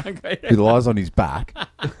just drunk. He lies on his back,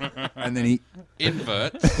 and then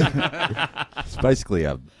Invert. it's basically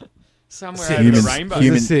a Somewhere Human- over the rainbow.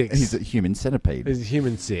 He's a six. He's a human centipede. It's a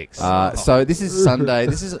human six. So this is Sunday.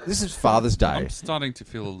 This is Father's Day. I'm starting to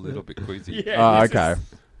feel a little bit queasy. Yeah, this Okay.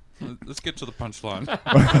 Let's get to the punchline.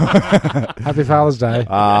 Happy Father's Day.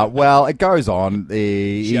 Well, it goes on. Shout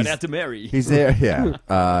He's, out to Mary. he's there.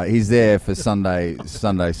 Yeah. He's there for Sunday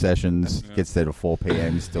sessions. Gets there till 4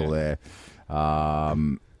 p.m. He's still there.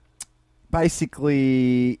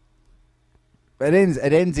 Basically, it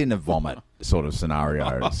ends in a vomit sort of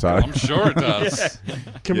scenario. So I'm sure it does.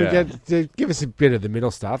 Can Yeah. we give us a bit of the middle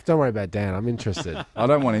stuff? Don't worry about Dan. I'm interested. I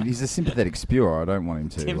don't want him. He's a sympathetic spewer. I don't want him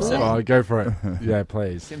to. Tim's Oh, go for it. Yeah,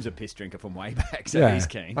 please. Tim's a piss drinker from way back, so Yeah, he's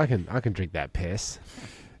keen. I can drink that piss.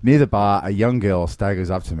 Near the bar, a young girl staggers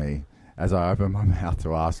up to me as I open my mouth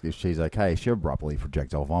to ask if she's okay. She abruptly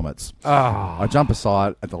projectile vomits. Oh, I jump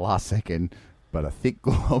aside at the last second, but a thick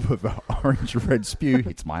glob of orange-red spew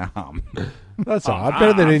hits my arm. that's all right.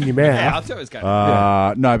 Better than in your Yeah, I mouth. thought it was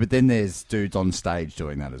going. No, but then there's dudes on stage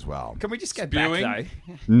doing that as well. Can we just go Spewing? back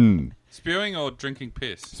though? Spewing or drinking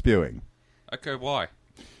piss? Spewing. Okay, why?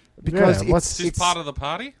 Because Yeah, what's- Is this part of the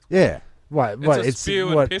party? yeah. What? It's What? a spew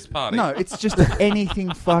and what? piss party. No, it's just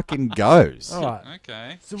anything fucking goes. All right.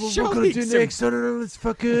 Okay. So what Surely we're gonna do some- next? I don't know. Let's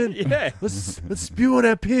fucking Yeah. let's spew on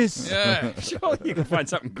our piss. Yeah. Surely you can find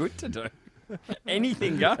something good to do.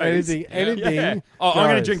 Anything goes. Anything. Yeah. Oh, I'm going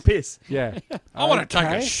to goes. drink piss. Yeah. I want to take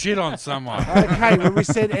Okay. a shit on someone. Okay, when we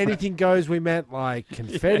said anything goes, we meant like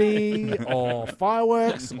confetti or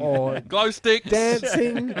fireworks or Glow sticks.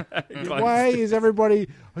 dancing. Why is everybody?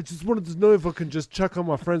 I just wanted to know if I can just chuck on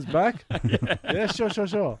my friend's back. Yeah, sure.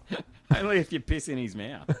 Only if you piss in his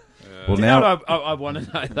mouth. Well, You know now what I want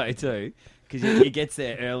to know though too, because he gets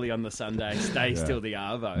there early on the Sunday, stays till the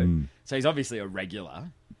arvo, so he's obviously a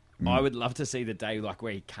regular. I would love to see the day like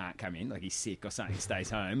where he can't come in, like he's sick or something, he stays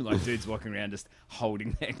home. Like dudes walking around just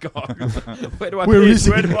holding their guy. Where do I piss?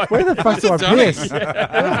 Where the fuck do I piss?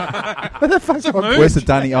 Where the fuck do I Where's the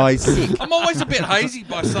dunny? Oh, he's sick. I'm always a bit hazy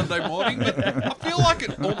by Sunday morning, but I feel like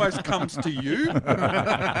it almost comes to you.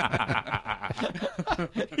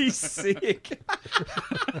 He's sick.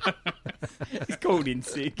 He's called in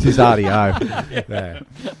sick. It's his RDO. Yeah.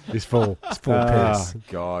 He's full piss.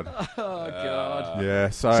 God. Oh God. Yeah.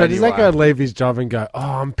 So So does that guy leave his job and go, oh,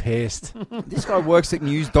 I'm pissed? This guy works at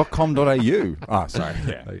news.com.au. Oh, sorry.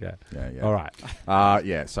 Yeah. Okay. Yeah. All right.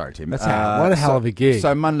 Yeah. Sorry, Tim. What a hell of a gig.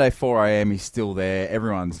 So Monday 4 a.m. he's still there.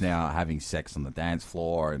 Everyone's now having sex on the dance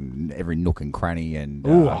floor and every nook and cranny and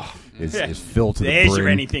is filled to the There's brim. your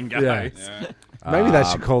anything goes. Yeah. Maybe they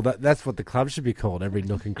should call that. That's what the club should be called. Every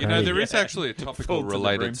nook and You cranny. know, there is actually a topical Full to the brim.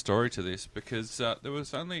 related story to this because there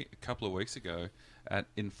was only a couple of weeks ago at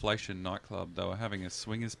Inflation nightclub they were having a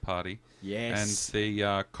swingers party. Yes. And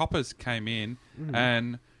the coppers came in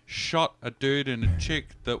and shot a dude and a chick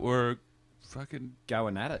that were fucking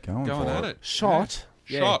Going at it. Going going for at it. it. Shot?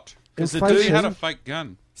 Yeah. Shot. Because the Inflation? dude had a fake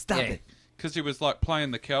gun. Stop Yeah. it. Because he was like playing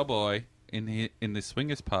the cowboy in the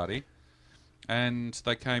swingers party, and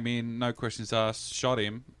they came in, no questions asked, shot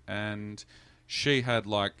him, and she had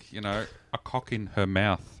like a cock in her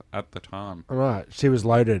mouth at the time. All right. She was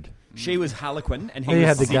loaded. She was Harlequin and he He was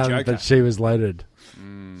had the the gun, Joker. but she was loaded.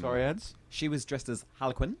 Sorry, Ads. She was dressed as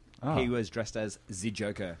Harlequin. Oh. He was dressed as the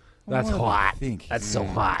Joker. That's What do I hot. think? That's so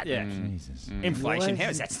hot. Yeah. Jesus. Inflation. Where's How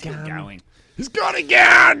is that the still gun? going? He's gone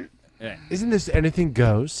again. Yeah. Isn't this anything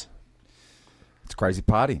goes? It's a crazy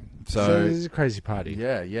party. So So, this is a crazy party.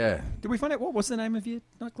 yeah. Did we find out what was the name of your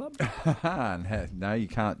nightclub? No, you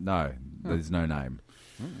can't. No, there's no name.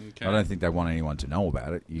 Okay. I don't think they want anyone to know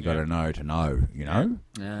about it. You got to know to know. You know.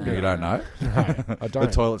 You don't know. I The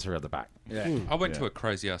don't. toilets are at the back. Yeah. I went to a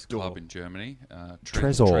crazy ass club in Germany,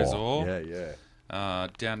 Trezor. Yeah.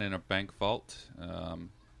 down in a bank vault,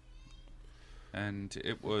 and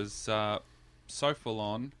it was so full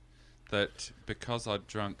on that because I'd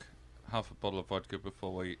drunk half a bottle of vodka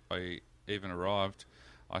before I even arrived,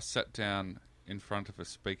 I sat down in front of a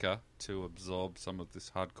speaker to absorb some of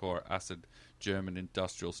this hardcore acid German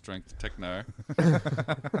industrial strength techno, Is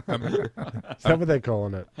that what they're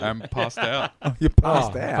calling it? and passed out. You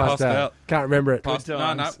passed Oh, out. Passed out. Can't remember it. No,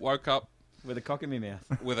 times. woke up With a cock in my mouth.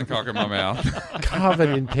 with a cock in my mouth. Covered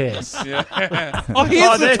in piss. Yeah. Oh,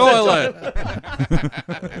 here's the there's toilet.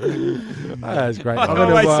 That's great. I I'm gonna,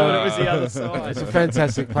 always thought it was the other it's side. a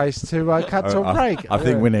fantastic place to cut to a break. I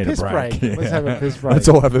think we need a piss break. Let's have a piss break. Let's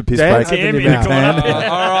all have a piss Dan, break. open Tim your in the mouth. corner.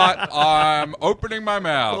 All right, I'm opening my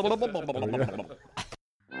mouth.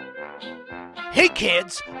 Hey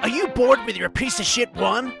kids, are you bored with your Piece of Shit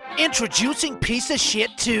 1? Introducing Piece of Shit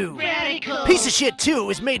 2. Radical. Piece of Shit 2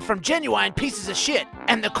 is made from genuine pieces of shit,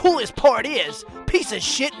 and the coolest part is, Piece of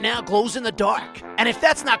Shit now glows in the dark. And if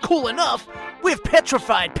that's not cool enough, we've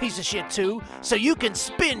petrified Piece of Shit 2 so you can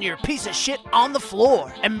spin your piece of shit on the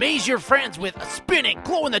floor. Amaze your friends with a spinning,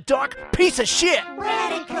 glow-in-the-dark piece of shit.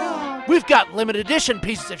 Radical. We've got limited edition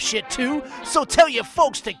pieces of shit too, so tell your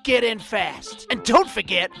folks to get in fast. And don't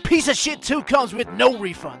forget, Piece of Shit 2 comes with no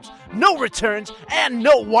refunds, no returns, and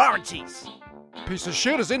no warranties. Piece of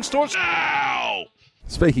shit is in stores now.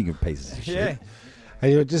 Speaking of pieces of shit. Yeah.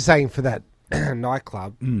 And you were just saying for that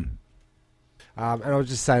nightclub, and I was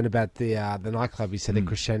just saying about the nightclub. You said the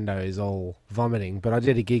crescendo is all vomiting, but I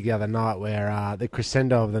did a gig the other night where the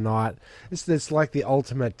crescendo of the night it's like the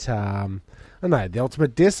ultimate. I don't know, the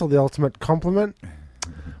ultimate diss or the ultimate compliment.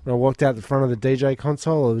 When I walked out the front of the DJ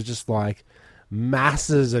console, it was just like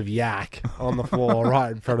masses of yak on the floor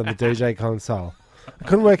right in front of the DJ console. I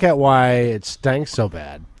couldn't work out why it stank so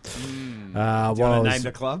bad. Do you want to name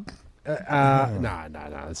the club? No,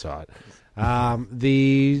 that's all right.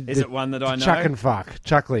 Is it one that I know? Chuck and fuck,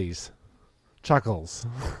 Chuckleys, Chuckles,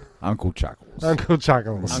 Uncle Chuckles. Uncle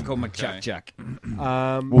Chuckles. Uncle McChuck.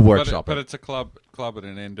 We'll workshop But it. it's a club at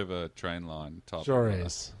an end of a train line type. Sure of,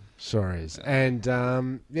 is, and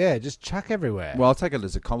just chuck everywhere. Well, I'll take it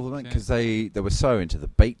as a compliment because they were so into the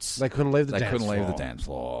beats. they couldn't leave the They dance couldn't leave floor. the dance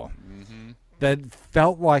floor. They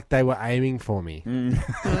felt like they were aiming for me.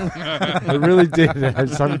 They really did. They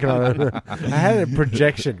had some kind of. I had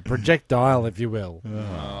a projectile, if you will,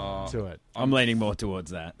 to it. I'm leaning more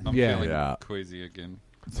towards that. I'm Yeah. feeling Yeah. queasy again.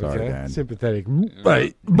 Sorry, Okay? Dan. Sympathetic. Yeah.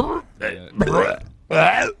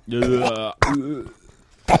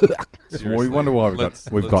 Well, we wonder why we've Let's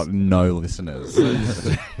got no listeners.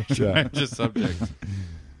 Change the subject.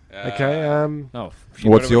 Okay. Oh,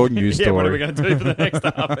 What's your news Yeah, what are we story? going to do for the next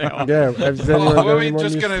half hour? Yeah. Has anyone got Are any we more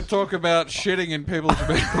just news? going to talk about shitting in people's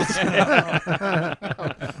mouths?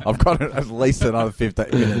 I've got at least another 15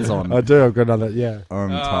 minutes on. I do. I've got another. Yeah. On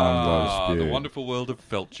time Ah, I the spew. wonderful world of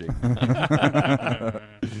felching.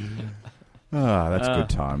 That's good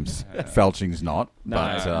times. Felching's not, No,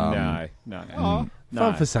 but no. Fun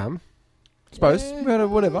No. for some. suppose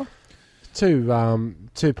whatever.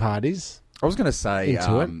 Two parties. I was going to say,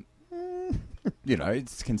 Into it. you know,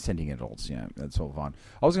 it's consenting adults. You know, that's all fine.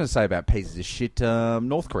 I was going to say about pieces of shit,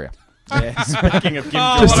 North Korea. Yeah, speaking of Kim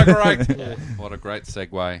Oh, Jong-un. what a great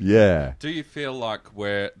segue. Yeah. Do you feel like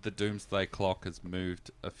where the doomsday clock has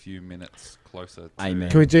moved a few minutes closer to... Amen.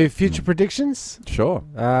 Can we do future predictions? Sure.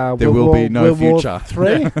 There will be no World War future.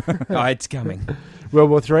 3. Oh, it's coming. World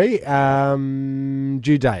War 3.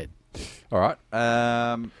 Due date. All right.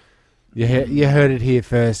 You heard it here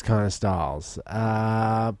first, kind of styles.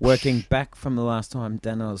 Working back from the last time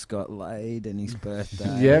Danos got laid and his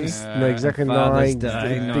birthday. Yep, Yeah. no, exactly Father's 9.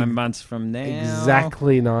 Day, 9 months from now.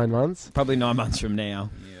 Exactly 9 months. Probably 9 months from now.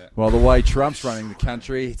 Yeah. Well, the way Trump's running the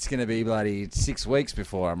country, it's going to be bloody 6 weeks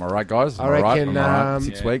before. Am I right, guys? Am I reckon, Am I right?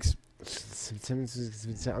 6 Yeah. weeks. I'm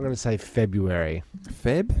going to say February.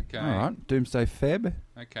 Feb. Okay. All right. Doomsday Feb.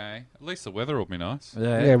 Okay. At least the weather will be nice.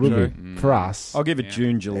 Yeah, it will true. be. For us. I'll give it Yeah.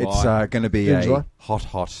 June, July. It's going to be June, a July?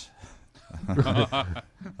 hot.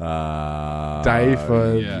 Day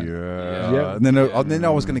for- Yeah. Yeah. And then I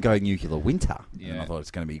was going to go nuclear winter. And Yeah. I thought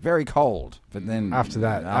it's going to be very cold. But then After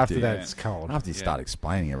that, yeah. it's cold. After you Yeah. start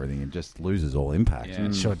explaining everything, it just loses all impact. Yeah.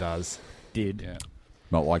 It sure does. Did. Yeah.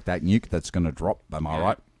 Not like that nuke that's going to drop. Am I Yeah.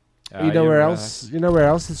 right? You know where else? You know where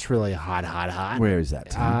else it's really hot? Where is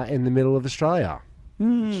that? Tim? In the middle of Australia.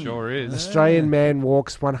 Sure is. Australian man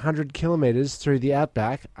walks 100 kilometres through the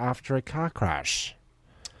outback after a car crash.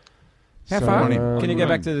 How far? Can you go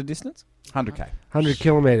back to the distance? 100k. 100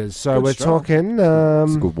 kilometres. So Good we're strong. talking.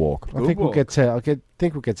 It's a good walk. I think we'll get to.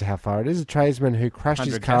 Think we'll get to how far it is. A tradesman who crashed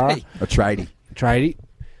his car. 100K. A tradie. Tradie.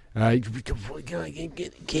 We're going to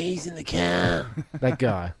get the keys in the car. That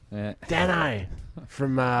guy. Yeah. Dano.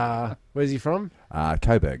 From, where's he from?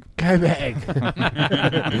 Coburg. Coburg.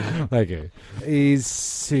 Thank you.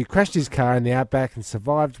 He crashed his car in the outback and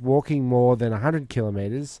survived walking more than 100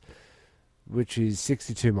 kilometres, which is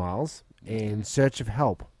 62 miles, in search of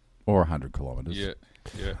help. Or 100 kilometres. Yeah.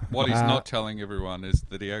 Yeah. What he's not telling everyone is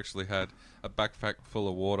that he actually had a backpack full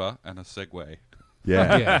of water and a Segway.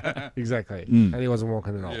 Yeah. Yeah, exactly. Mm. And he wasn't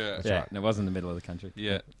walking at all. Yeah. That's Yeah, right. and it was in the middle of the country.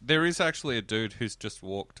 Yeah. There is actually a dude who's just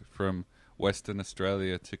walked from Western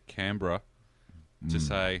Australia to Canberra to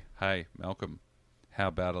say, hey, Malcolm, how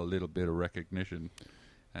about a little bit of recognition?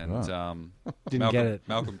 And Didn't Malcolm, get it.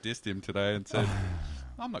 Malcolm dissed him today and said,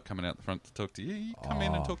 I'm not coming out the front to talk to you. You come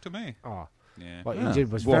in and talk to me. Oh, Yeah. what you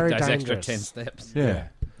did was Walk very those dangerous. extra 10 steps. Yeah.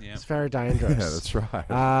 Yeah. It's very Yeah, dangerous. that's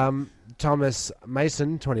right. Thomas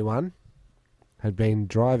Mason, 21, had been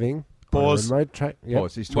driving Pause. on a remote track. Yep.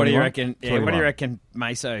 Pause, he's What do you 21? reckon? Yeah, what do 21. you reckon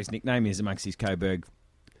Meso's nickname is amongst his Coburg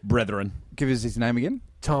brethren? Give us his name again.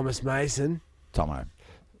 Thomas Mason. Tomo.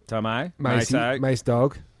 Tomo, Macy, Meso, Mace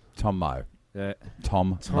Dog. Tom Mo. yeah,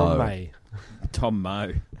 Tom Tom Mo. May. Tom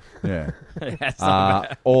Mo. Yeah. That's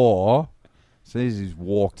not Or, so he's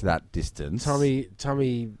walked that distance. Tommy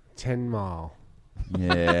 10 mile.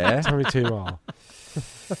 Yeah. Tommy 2 mile.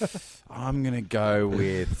 I'm going to go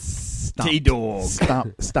with Stump. T-Dog.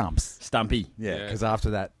 Stumps. Stumpy. Yeah, Yeah. because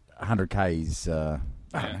after that 100k, he's, I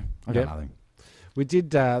don't know. I got Yep. nothing. We did,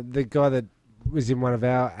 the guy that was in one of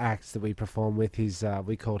our acts that we performed with,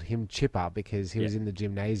 we called him Chipper because he was in the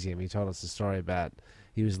gymnasium. He told us a story about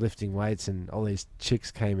he was lifting weights and all these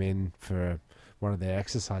chicks came in for one of their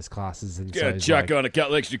exercise classes. And so he's like, on a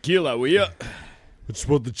couple extra kilo, will you? I just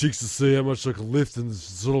want the chicks to see how much I can lift, and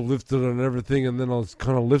sort of lifted and everything, and then I was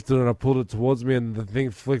kind of lifted and I pulled it towards me, and the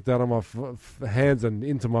thing flicked out of my hands and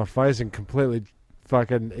into my face and completely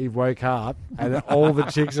fucking, he woke up, and all the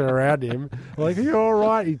chicks are around him like, are you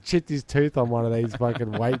alright? He chipped his tooth on one of these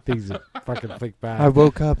fucking weight things that fucking flicked back. I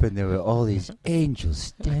woke up and there were all these angels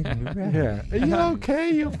standing around. Yeah. Are you okay,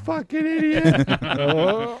 you fucking idiot?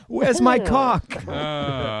 Oh. Where's my cock?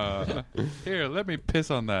 Here, let me piss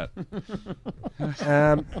on that.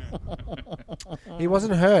 He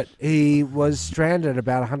wasn't hurt. He was stranded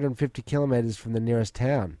about 150 kilometres from the nearest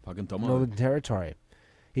town, Fucking Tomo. Northern Territory.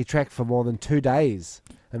 He trekked for more than 2 days.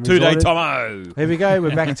 And 2 day resorted- Tomo. Here we go.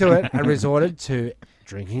 We're back to it, and resorted to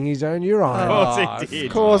drinking his own urine. Of course he did.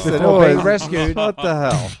 Of course it Before being was. rescued. What the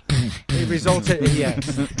hell? He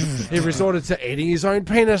resorted to eating his own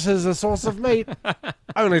penis as a source of meat,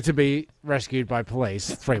 only to be rescued by police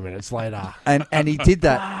 3 minutes later. And he did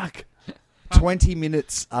that. 20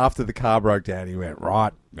 minutes after the car broke down, he went,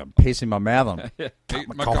 right, I'm pissing my mouth on. Eat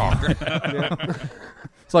my cock.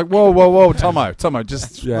 It's like, whoa, Tomo,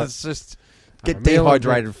 just Yeah. let's just get meal and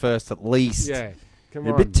dehydrated first at least. Yeah. Come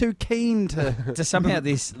You're on. a bit too keen to... So somehow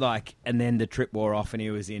this, like, and then the trip wore off and he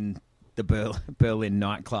was in the Berlin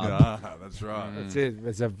nightclub. That's right. That's it.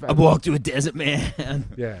 It's a, I walked to a desert man.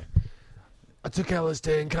 yeah. I took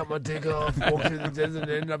LSD and cut my dick off, walked through the desert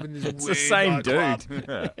and ended up in this It's the same dude.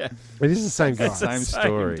 It is the same guy. Same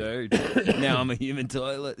story. Dude. Now I'm a human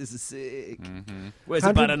toilet. This is sick. Where's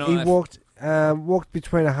the 100 butter knife? He walked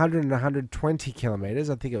between 100 and 120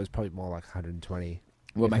 kilometres. I think it was probably more like 120.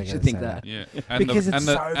 What if makes they're you gonna think say that? Yeah. Because it's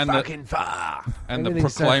so and fucking far. and the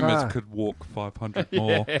Everything's so Proclaimers far. could walk 500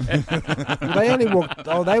 more. They only walked.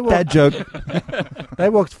 Oh, they walked. Bad joke. They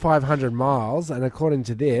walked 500 miles, and according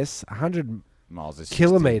to this, 100 Miles is 60.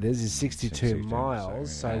 kilometres is 62 62, miles.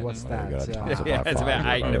 So yeah, what's well, we that? gotta times it Yeah, by it's about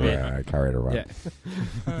 8 and a bit. Yeah, carry it around. Yeah.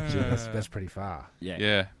 Gee, that's pretty far. Yeah.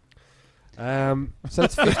 Yeah. So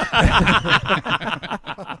it's 50,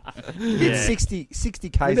 it's 60 We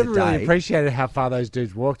k's never a really day. appreciated how far those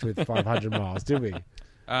dudes walked with 500 miles, did we?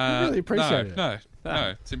 really appreciate it. No,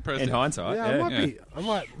 it's impressive. In hindsight, Yeah, yeah. I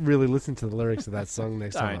might really listen to the lyrics of that song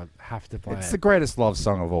next time. Don't. I have to play It's it. the greatest love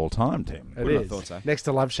song of all time, Tim. It Wouldn't have is. thought so. Next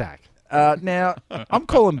to Love Shack. Now, I'm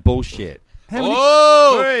calling bullshit. How many...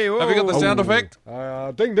 Oh! Hey, whoa. Have you got the sound effect?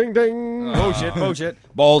 Ding, ding, ding.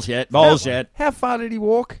 Bullshit. How far did he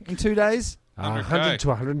walk in 2 days? 100 to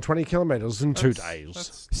 120 kilometres in 2 days.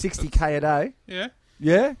 That's, 60k a day? yeah.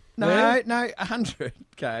 Yeah? No, Yeah.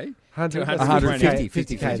 100k. 100, 150,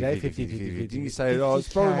 50k a day, 50. 50. You say, oh,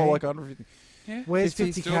 it's probably more like 150. Where's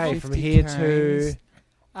 50, 50k from 50 here Ks. to...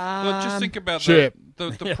 Well, just think about ship.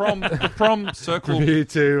 the prom circle. From here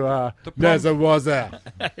to The prom- Nazawaza.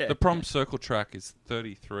 The prom circle track is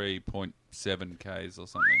 33.7 k's or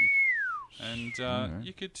something, and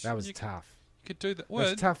you could That was you tough. could do that.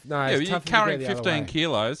 That's tough. No, Yeah, it's you're tough if you go carrying the other 15 way.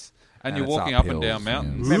 kilos and And you're it's walking up and uphills, down yeah.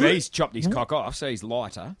 mountains. Remember, he's chopped his cock off, so he's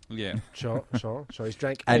lighter. Yeah. Sure. He's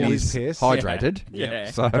drank And all he's his piss. hydrated. Yeah.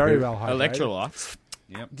 So Very well hydrated. Electrolytes.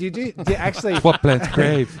 Yep. Do you actually... What plants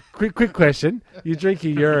crave? Quick question. You drink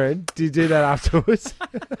your urine. Do you do that afterwards?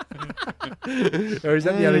 Or is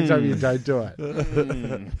that the only time you don't do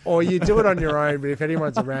it? Or you do it on your own, but if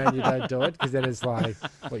anyone's around, you don't do it? Because then it's like,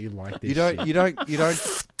 what you like this You don't shit. you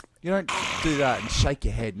don't do that and shake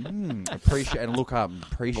your head. Appreciate and look up and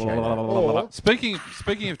appreciate it. Or, Speaking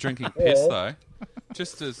of drinking piss, though,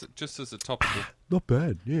 just as a topical, not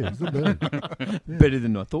bad. Yeah, it's not bad. Better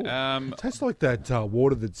than I thought. Tastes like that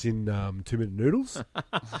water that's in 2-minute noodles.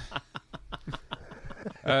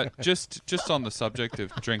 just on the subject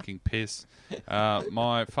of drinking piss,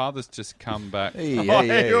 my father's just come back. No,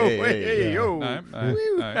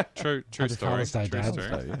 true Happy story. Father's Day, True Dad.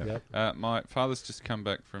 story. Yep. My father's just come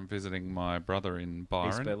back from visiting my brother in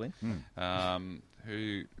Byron, Berlin.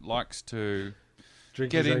 who likes to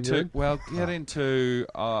Drink get his own into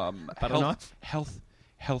urine?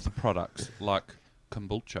 health products like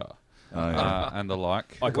kombucha Oh, yeah. and the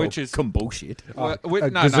like, I call which is bullshit.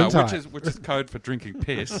 Gesundheit. which is code for drinking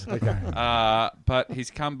piss. Okay. But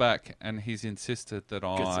he's come back and he's insisted that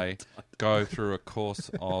I go through a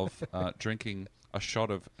course of drinking a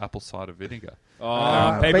shot of apple cider vinegar.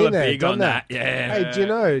 People been are there, big done on that. that. Yeah. Hey,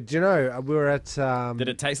 do you know, we were at... Did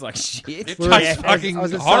it taste like shit? It we were tastes at- fucking I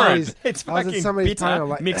was at horrid. somebody's- It's I was at fucking somebody's bitter, panel,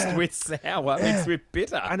 like, mixed with sour, mixed with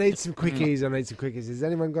bitter. I need some quickies. Has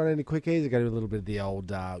anyone got any quickies? I got a little bit of the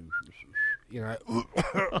old,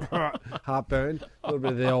 heartburn. A little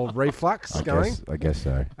bit of the old reflux going. I guess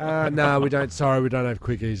so. No, we don't. Sorry, we don't have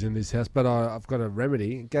quickies in this house. But I've got a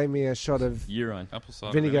remedy. It gave me a shot of Urine. Apple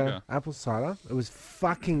cider vinegar, apple cider. It was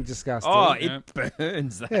fucking disgusting. Oh, Yeah. it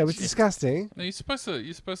burns. That yeah, it was shit. disgusting. No, you're supposed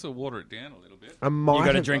to water it down a little bit. I You might got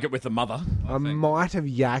to have, drink it with the mother. I might have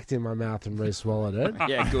yacked in my mouth and re-swallowed it.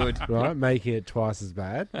 Yeah, good. Right, making it twice as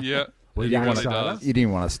bad. Yeah, Well, it you really want cider? does. You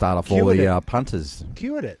didn't want to start off all Cured the it. punters.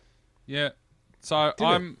 Cured it. Yeah. So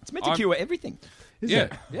It's meant to cure everything. Is Yeah,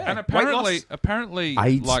 it? Yeah. and Weight apparently,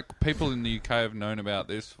 AIDS. like people in the UK have known about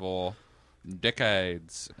this for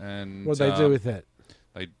decades, and What they do with it?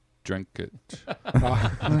 they drink it.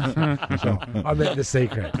 Sure. I meant the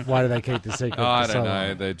secret. Why do they keep the secret? I for don't so know.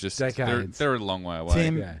 long? They're just Decades. they're a long way away.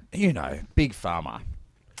 Tim, Yeah. you know, Big Pharma.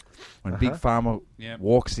 When Big Pharma Yep.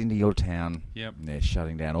 walks into your town, Yep. and they're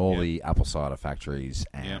shutting down all Yep. the apple cider factories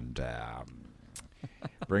and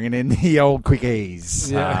bringing in the old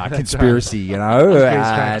quickies. Yeah, that's Conspiracy, you know. Quickies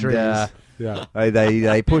And factories. Yeah.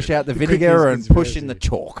 they push out the vinegar and push in the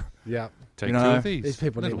chalk. Yeah. Take You two know, of these. These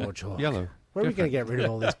people need Little more chalk. Yellow. Where are we going to get rid of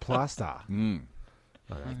all this plaster? Mm.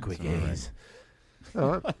 Quickies.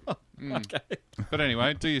 All right. But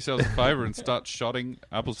anyway, do yourselves a favour and start shotting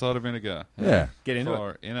apple cider vinegar. Yeah. Get into it.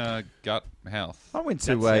 For inner gut health. I went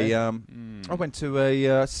to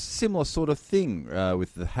a similar sort of thing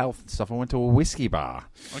with the health stuff. I went to a whiskey bar.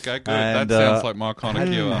 Okay, good. And, that sounds like my kind of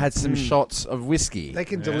cure. Had some shots of whiskey. They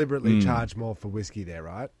can deliberately charge more for whiskey there,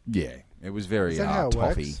 right? Yeah, it was very Is that how it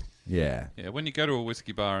toffee. works? Yeah. Yeah, when you go to a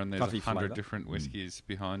whiskey bar and there's Coffee 100 flavour. different whiskies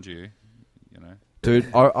behind you, you know.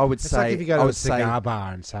 Dude, I would It's say... like if you go I to a would say- cigar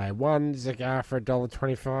bar and say, one cigar for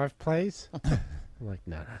 $1.25, please. I'm like,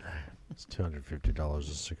 no. It's $250 a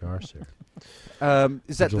cigar, sir.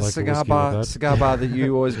 is that Would you the like a cigar whiskey bar? with that? Cigar bar that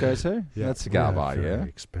you always go to? That's cigar bar, very yeah.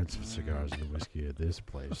 expensive cigars and whiskey at this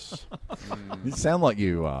place. You sound like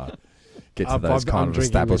you get to I'm those kind of drinking whiskey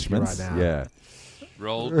establishments. right now. Yeah.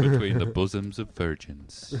 Rolled between the bosoms of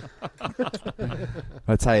virgins.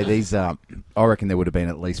 I tell you, these. I reckon there would have been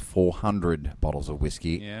at least 400 bottles of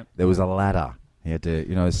whiskey. Yeah. There was a ladder. You had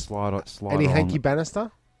to, slide Any on. hanky Bannister?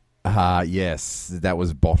 Yes, that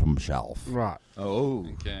was bottom shelf. Right. Oh.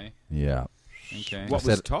 Okay. Yeah. Okay. What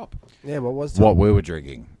was top? Yeah, what was What we were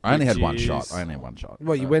drinking. I only had one Which shot. is- I only had one shot.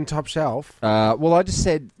 Well, you went top shelf. Well, I just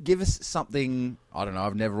said, give us something. I don't know.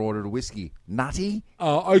 I've never ordered a whiskey. Nutty.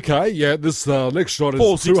 Okay, yeah, this next shot is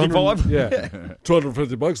 $4.65. Yeah,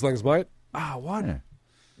 $250. Thanks, mate. What?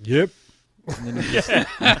 Yep.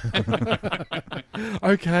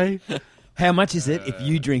 Okay. How much is it if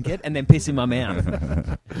you drink it and then piss in my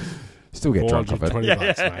mouth? Still get drunk off it.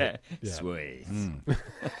 $420, mate. Yeah. Sweet.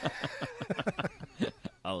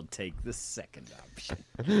 I'll take the second option.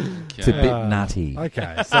 It's a bit nutty.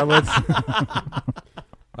 Okay, so let's.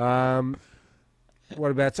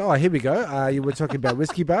 What about? Oh, here we go. You were talking about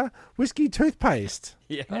whiskey bar, whiskey toothpaste,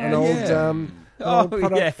 Yeah. an old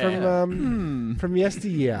product yeah. from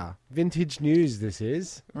yesteryear. Vintage news. This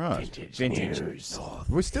is. Right. Vintage.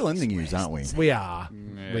 We're still in the news, aren't we? We are.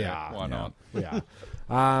 Yeah, We are. Why not? We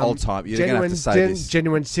are. Old time. You're going to have to say this.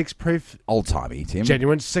 Genuine 6-proof. Old timey, Tim.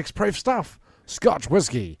 Genuine 6-proof stuff. Scotch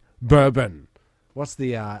whiskey, bourbon. What's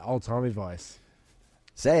the old timey voice?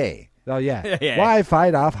 Say. Oh yeah. Yeah. Why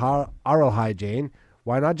fight off oral hygiene?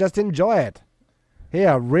 Why not just enjoy it?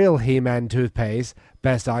 Here, real He-Man toothpaste.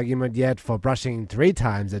 Best argument yet for brushing 3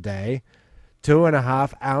 times a day.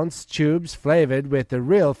 2.5 ounce tubes flavored with the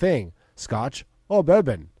real thing, Scotch or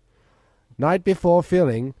bourbon. Night before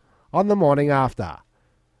filling, on the morning after.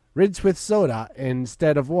 Rinse with soda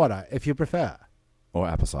instead of water if you prefer. Or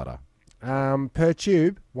apple cider. Per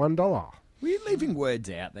tube, $1. Were you leaving words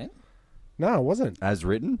out then? No, it wasn't. As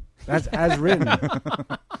written? As written.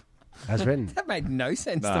 As written. That made no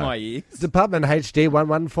sense to No. my ears. Department HD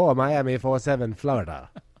 114, Miami 47, Florida.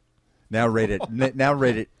 Now read it. Now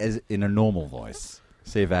read it as in a normal voice.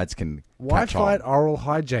 See if ads can Why catch fight on. oral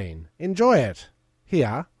hygiene? Enjoy it.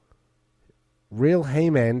 Here, real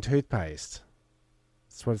He-Man toothpaste.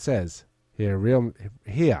 That's what it says. Here, real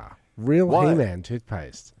Why? He-Man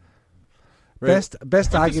toothpaste. Really? Best What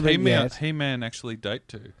does argument yet. He-Man actually date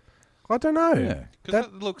to? I don't know. Yeah. Because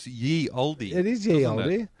that looks ye olde. It is ye doesn't it?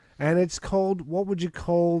 olde, and it's called. What would you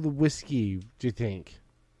call the whiskey? Do you think?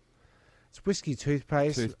 It's whiskey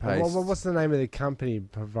toothpaste. Toothpaste. What's the name of the company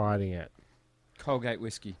providing it? Colgate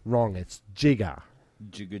whiskey. Wrong. It's Jigger.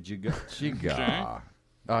 Jigga jigga. Jigga.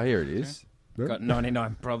 Oh, here it is. Got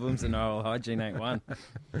 99 problems and oral hygiene ain't one.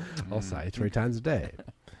 I'll say 3 times a day.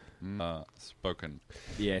 Spoken.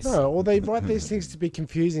 Yes. No, or they write these things to be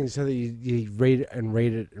confusing so that you read it and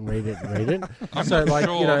read it and read it and read it. So, like,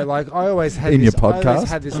 sure. you know, like I always had In this, your I always podcast?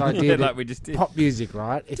 had this idea that like we just did. pop music,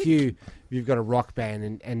 right? If you've got a rock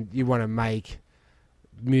band and you want to make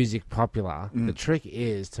music popular, the trick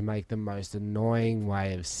is to make the most annoying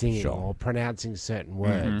way of singing Sure. or pronouncing certain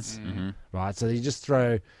words, right? So you just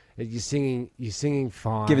throw you're singing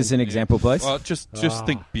fine. Give us an example, please. Well, just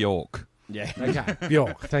think Bjork. Yeah. Okay,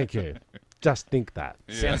 Bjork, thank you. Just think that.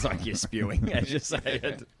 Sounds like you're spewing as you say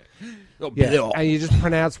it. Oh, Yeah, Bjork. and you just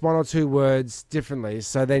pronounce 1 or 2 words differently.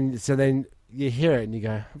 So then you hear it and you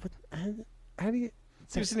go, how do you?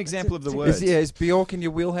 Give us an example of the Is, words. is Bjork in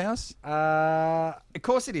your wheelhouse? Of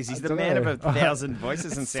course it is. He's the man of know. 1,000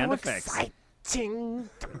 voices and sound effects. Exciting.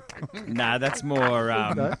 Nah, that's more.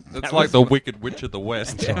 It's like the Wicked Witch of the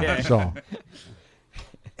West. Sure.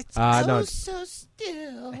 No. So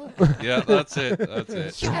still Yeah, that's it. That's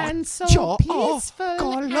it. and so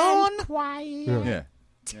peaceful and quiet.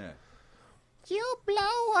 Yeah. You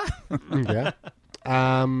blow up. Yeah.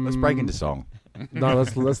 Let's break into song. No,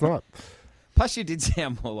 let's not. Plus, you did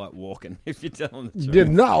sound more like walking, if you're telling the truth. You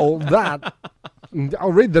know that.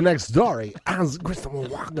 I'll read the next story as Christopher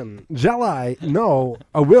Walken. Shall I? No,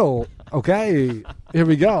 I will. Okay, here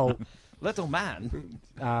we go. Little man.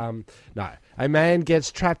 No. A man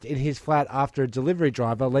gets trapped in his flat after a delivery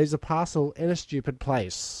driver leaves a parcel in a stupid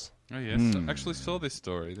place. Oh yes, I actually saw this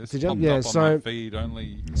story. This Did you? popped Yeah, up so- on my feed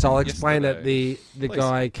only. So I'll explain it. yesterday. The Please.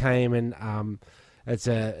 guy came and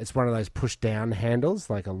it's one of those push down handles,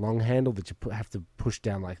 like a long handle that you have to push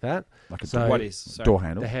down like that. Like a So What is? Sorry. door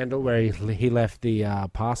handle. the handle where he left the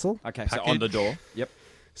parcel. Okay, so on the door. Yep.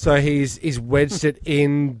 So he's wedged it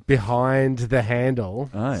in behind the handle.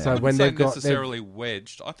 Oh, yeah. So I when wouldn't say they've got necessarily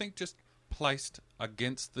wedged, I think just placed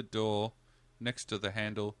against the door next to the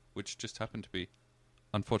handle, which just happened to be,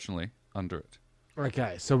 unfortunately, under it.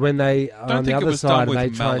 okay, so when they on the think it other was side done they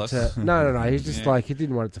with tried malice. to no he's just Yeah. like he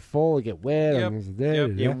didn't want it to fall or get wet. Yep, And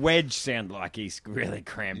yep. Yeah, wedge sound like he's really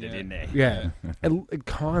crammed it Yeah. in there. yeah. It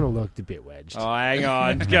kind of looked a bit wedged. Oh, hang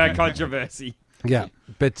on. Go controversy. Yeah,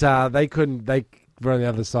 but they couldn't. They were on the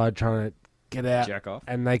other side trying to get out, Jack off.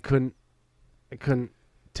 and they couldn't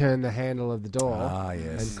turn the handle of the door. Ah,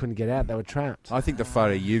 yes. And couldn't get out. They were trapped. I think the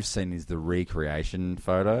photo you've seen is the recreation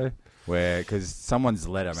photo, where because someone's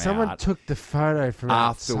let them Someone out took the photo from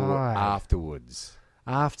outside afterwards.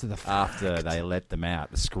 after the fact. After they let them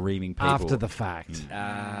out, the screaming people. After the fact.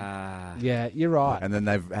 Yeah, you're right. And then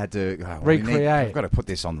they've had to Recreate. We've got to put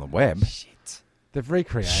this on the web. Shit. They've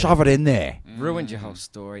recreated. Shove it in there. Ruined your whole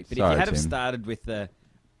story. But if Sorry, you had have Tim. started with the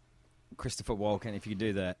Christopher Walken, if you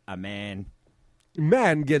could do a man.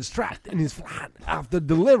 Man gets trapped in his flat after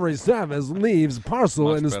delivery service leaves parcel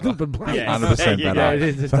Much in a better. stupid place. Yeah. 100% There you better. go. it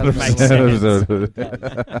is. It does make sense.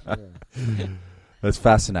 That's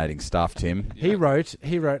fascinating stuff, Tim. He wrote,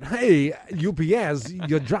 hey, UPS,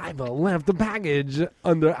 your driver left the package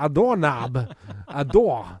under a doorknob. A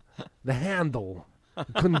door. The handle.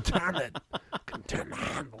 Couldn't turn it. Couldn't turn the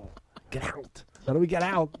handle. Get out. How do we get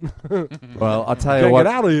out? Well, I'll tell you Gotta what.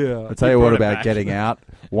 get out of here. I'll tell you what brought it about back. getting out.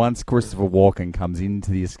 Once Christopher Walken comes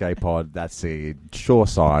into the escape pod, that's a sure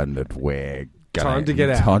sign that we're gonna, Time to get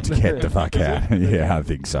out. Time to get the fuck out. Yeah, I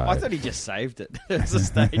think so. I thought he just saved it. It's a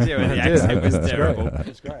stage where the accent was terrible.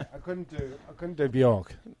 It's great. I couldned do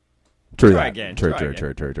Bjork. True Try that. again, True, try true, again.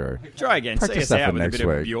 true, true, true. Try again. See Practice us that out for with a next bit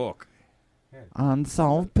of week. Bjork.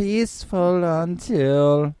 Unsolved peaceful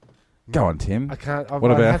until. Go on, Tim. I can't.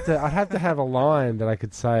 What about- I'd have to have a line that I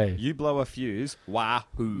could say. You blow a fuse.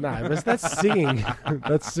 Wahoo. No, but that's singing.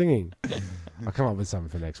 That's singing. I'll come up with something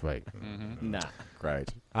for next week. Nah. Great.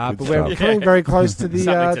 But Good we're stuff. coming very close to the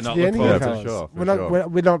Something to to not the look ending. forward to. fellas. For sure, for we're not sure.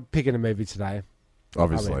 we're not picking a movie today.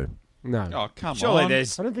 Obviously. No, Oh, come Surely on.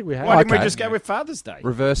 there's. I don't think we have. Why didn't we Okay. just go with Father's Day?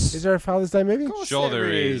 Reverse. Is there a Father's Day movie? Sure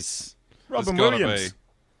there is. Robin There's gotta Williams.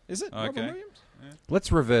 be. Is it? Okay. Robin Williams?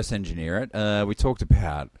 Let's reverse engineer it. We talked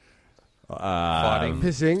about Fighting.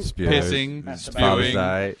 Pissing. Pissing, Father's spewing,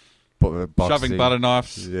 Day, shoving boxing. butter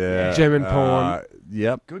knives, Yeah. German porn.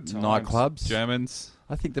 Yep. Good times. Nightclubs. Germans.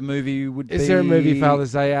 I think the movie would be. Is there a movie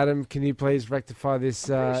Father's Day, Adam? Can you please rectify this?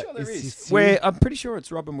 Pretty sure there is. Where I'm pretty sure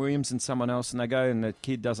it's Robin Williams and someone else, and they go, and the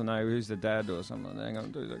kid doesn't know who's the dad or something. Hang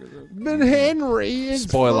on, But Henry, it's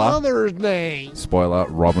Spoiler. Father's Day. Spoiler: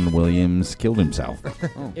 Robin Williams killed himself.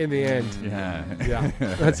 In the end, Yeah. yeah,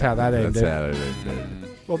 that's how that ended. That's how it ended.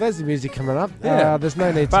 Well, there's the music coming up. Yeah. There's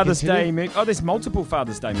no need Father's to Day. continue. Oh, there's multiple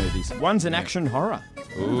Father's Day movies. One's an action horror.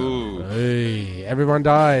 Ooh. Hey, everyone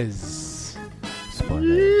dies.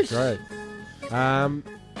 Spoiler. Great.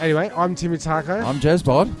 Anyway, I'm Timmy Taco. I'm Jez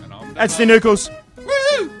Bod. And I'm That's the Nookles.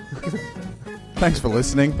 Thanks for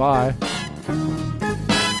listening. Bye.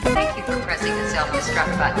 Thank you for pressing the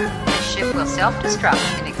self-destruct button. The ship will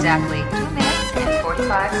self-destruct in exactly 2 minutes and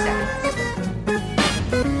 45 seconds.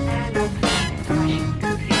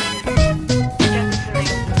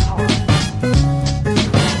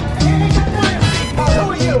 Who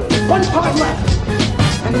are you? One pod left.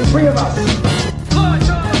 And 3 of us.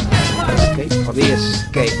 The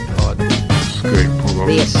escape pod.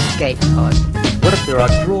 The escape pod. What if there are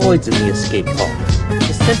droids in the escape pod?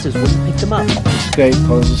 The sensors wouldn't pick them up. Escape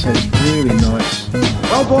pod sounds really nice.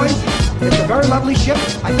 Well, boys, it's a very lovely ship.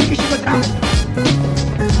 I think you should look out.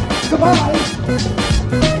 Goodbye.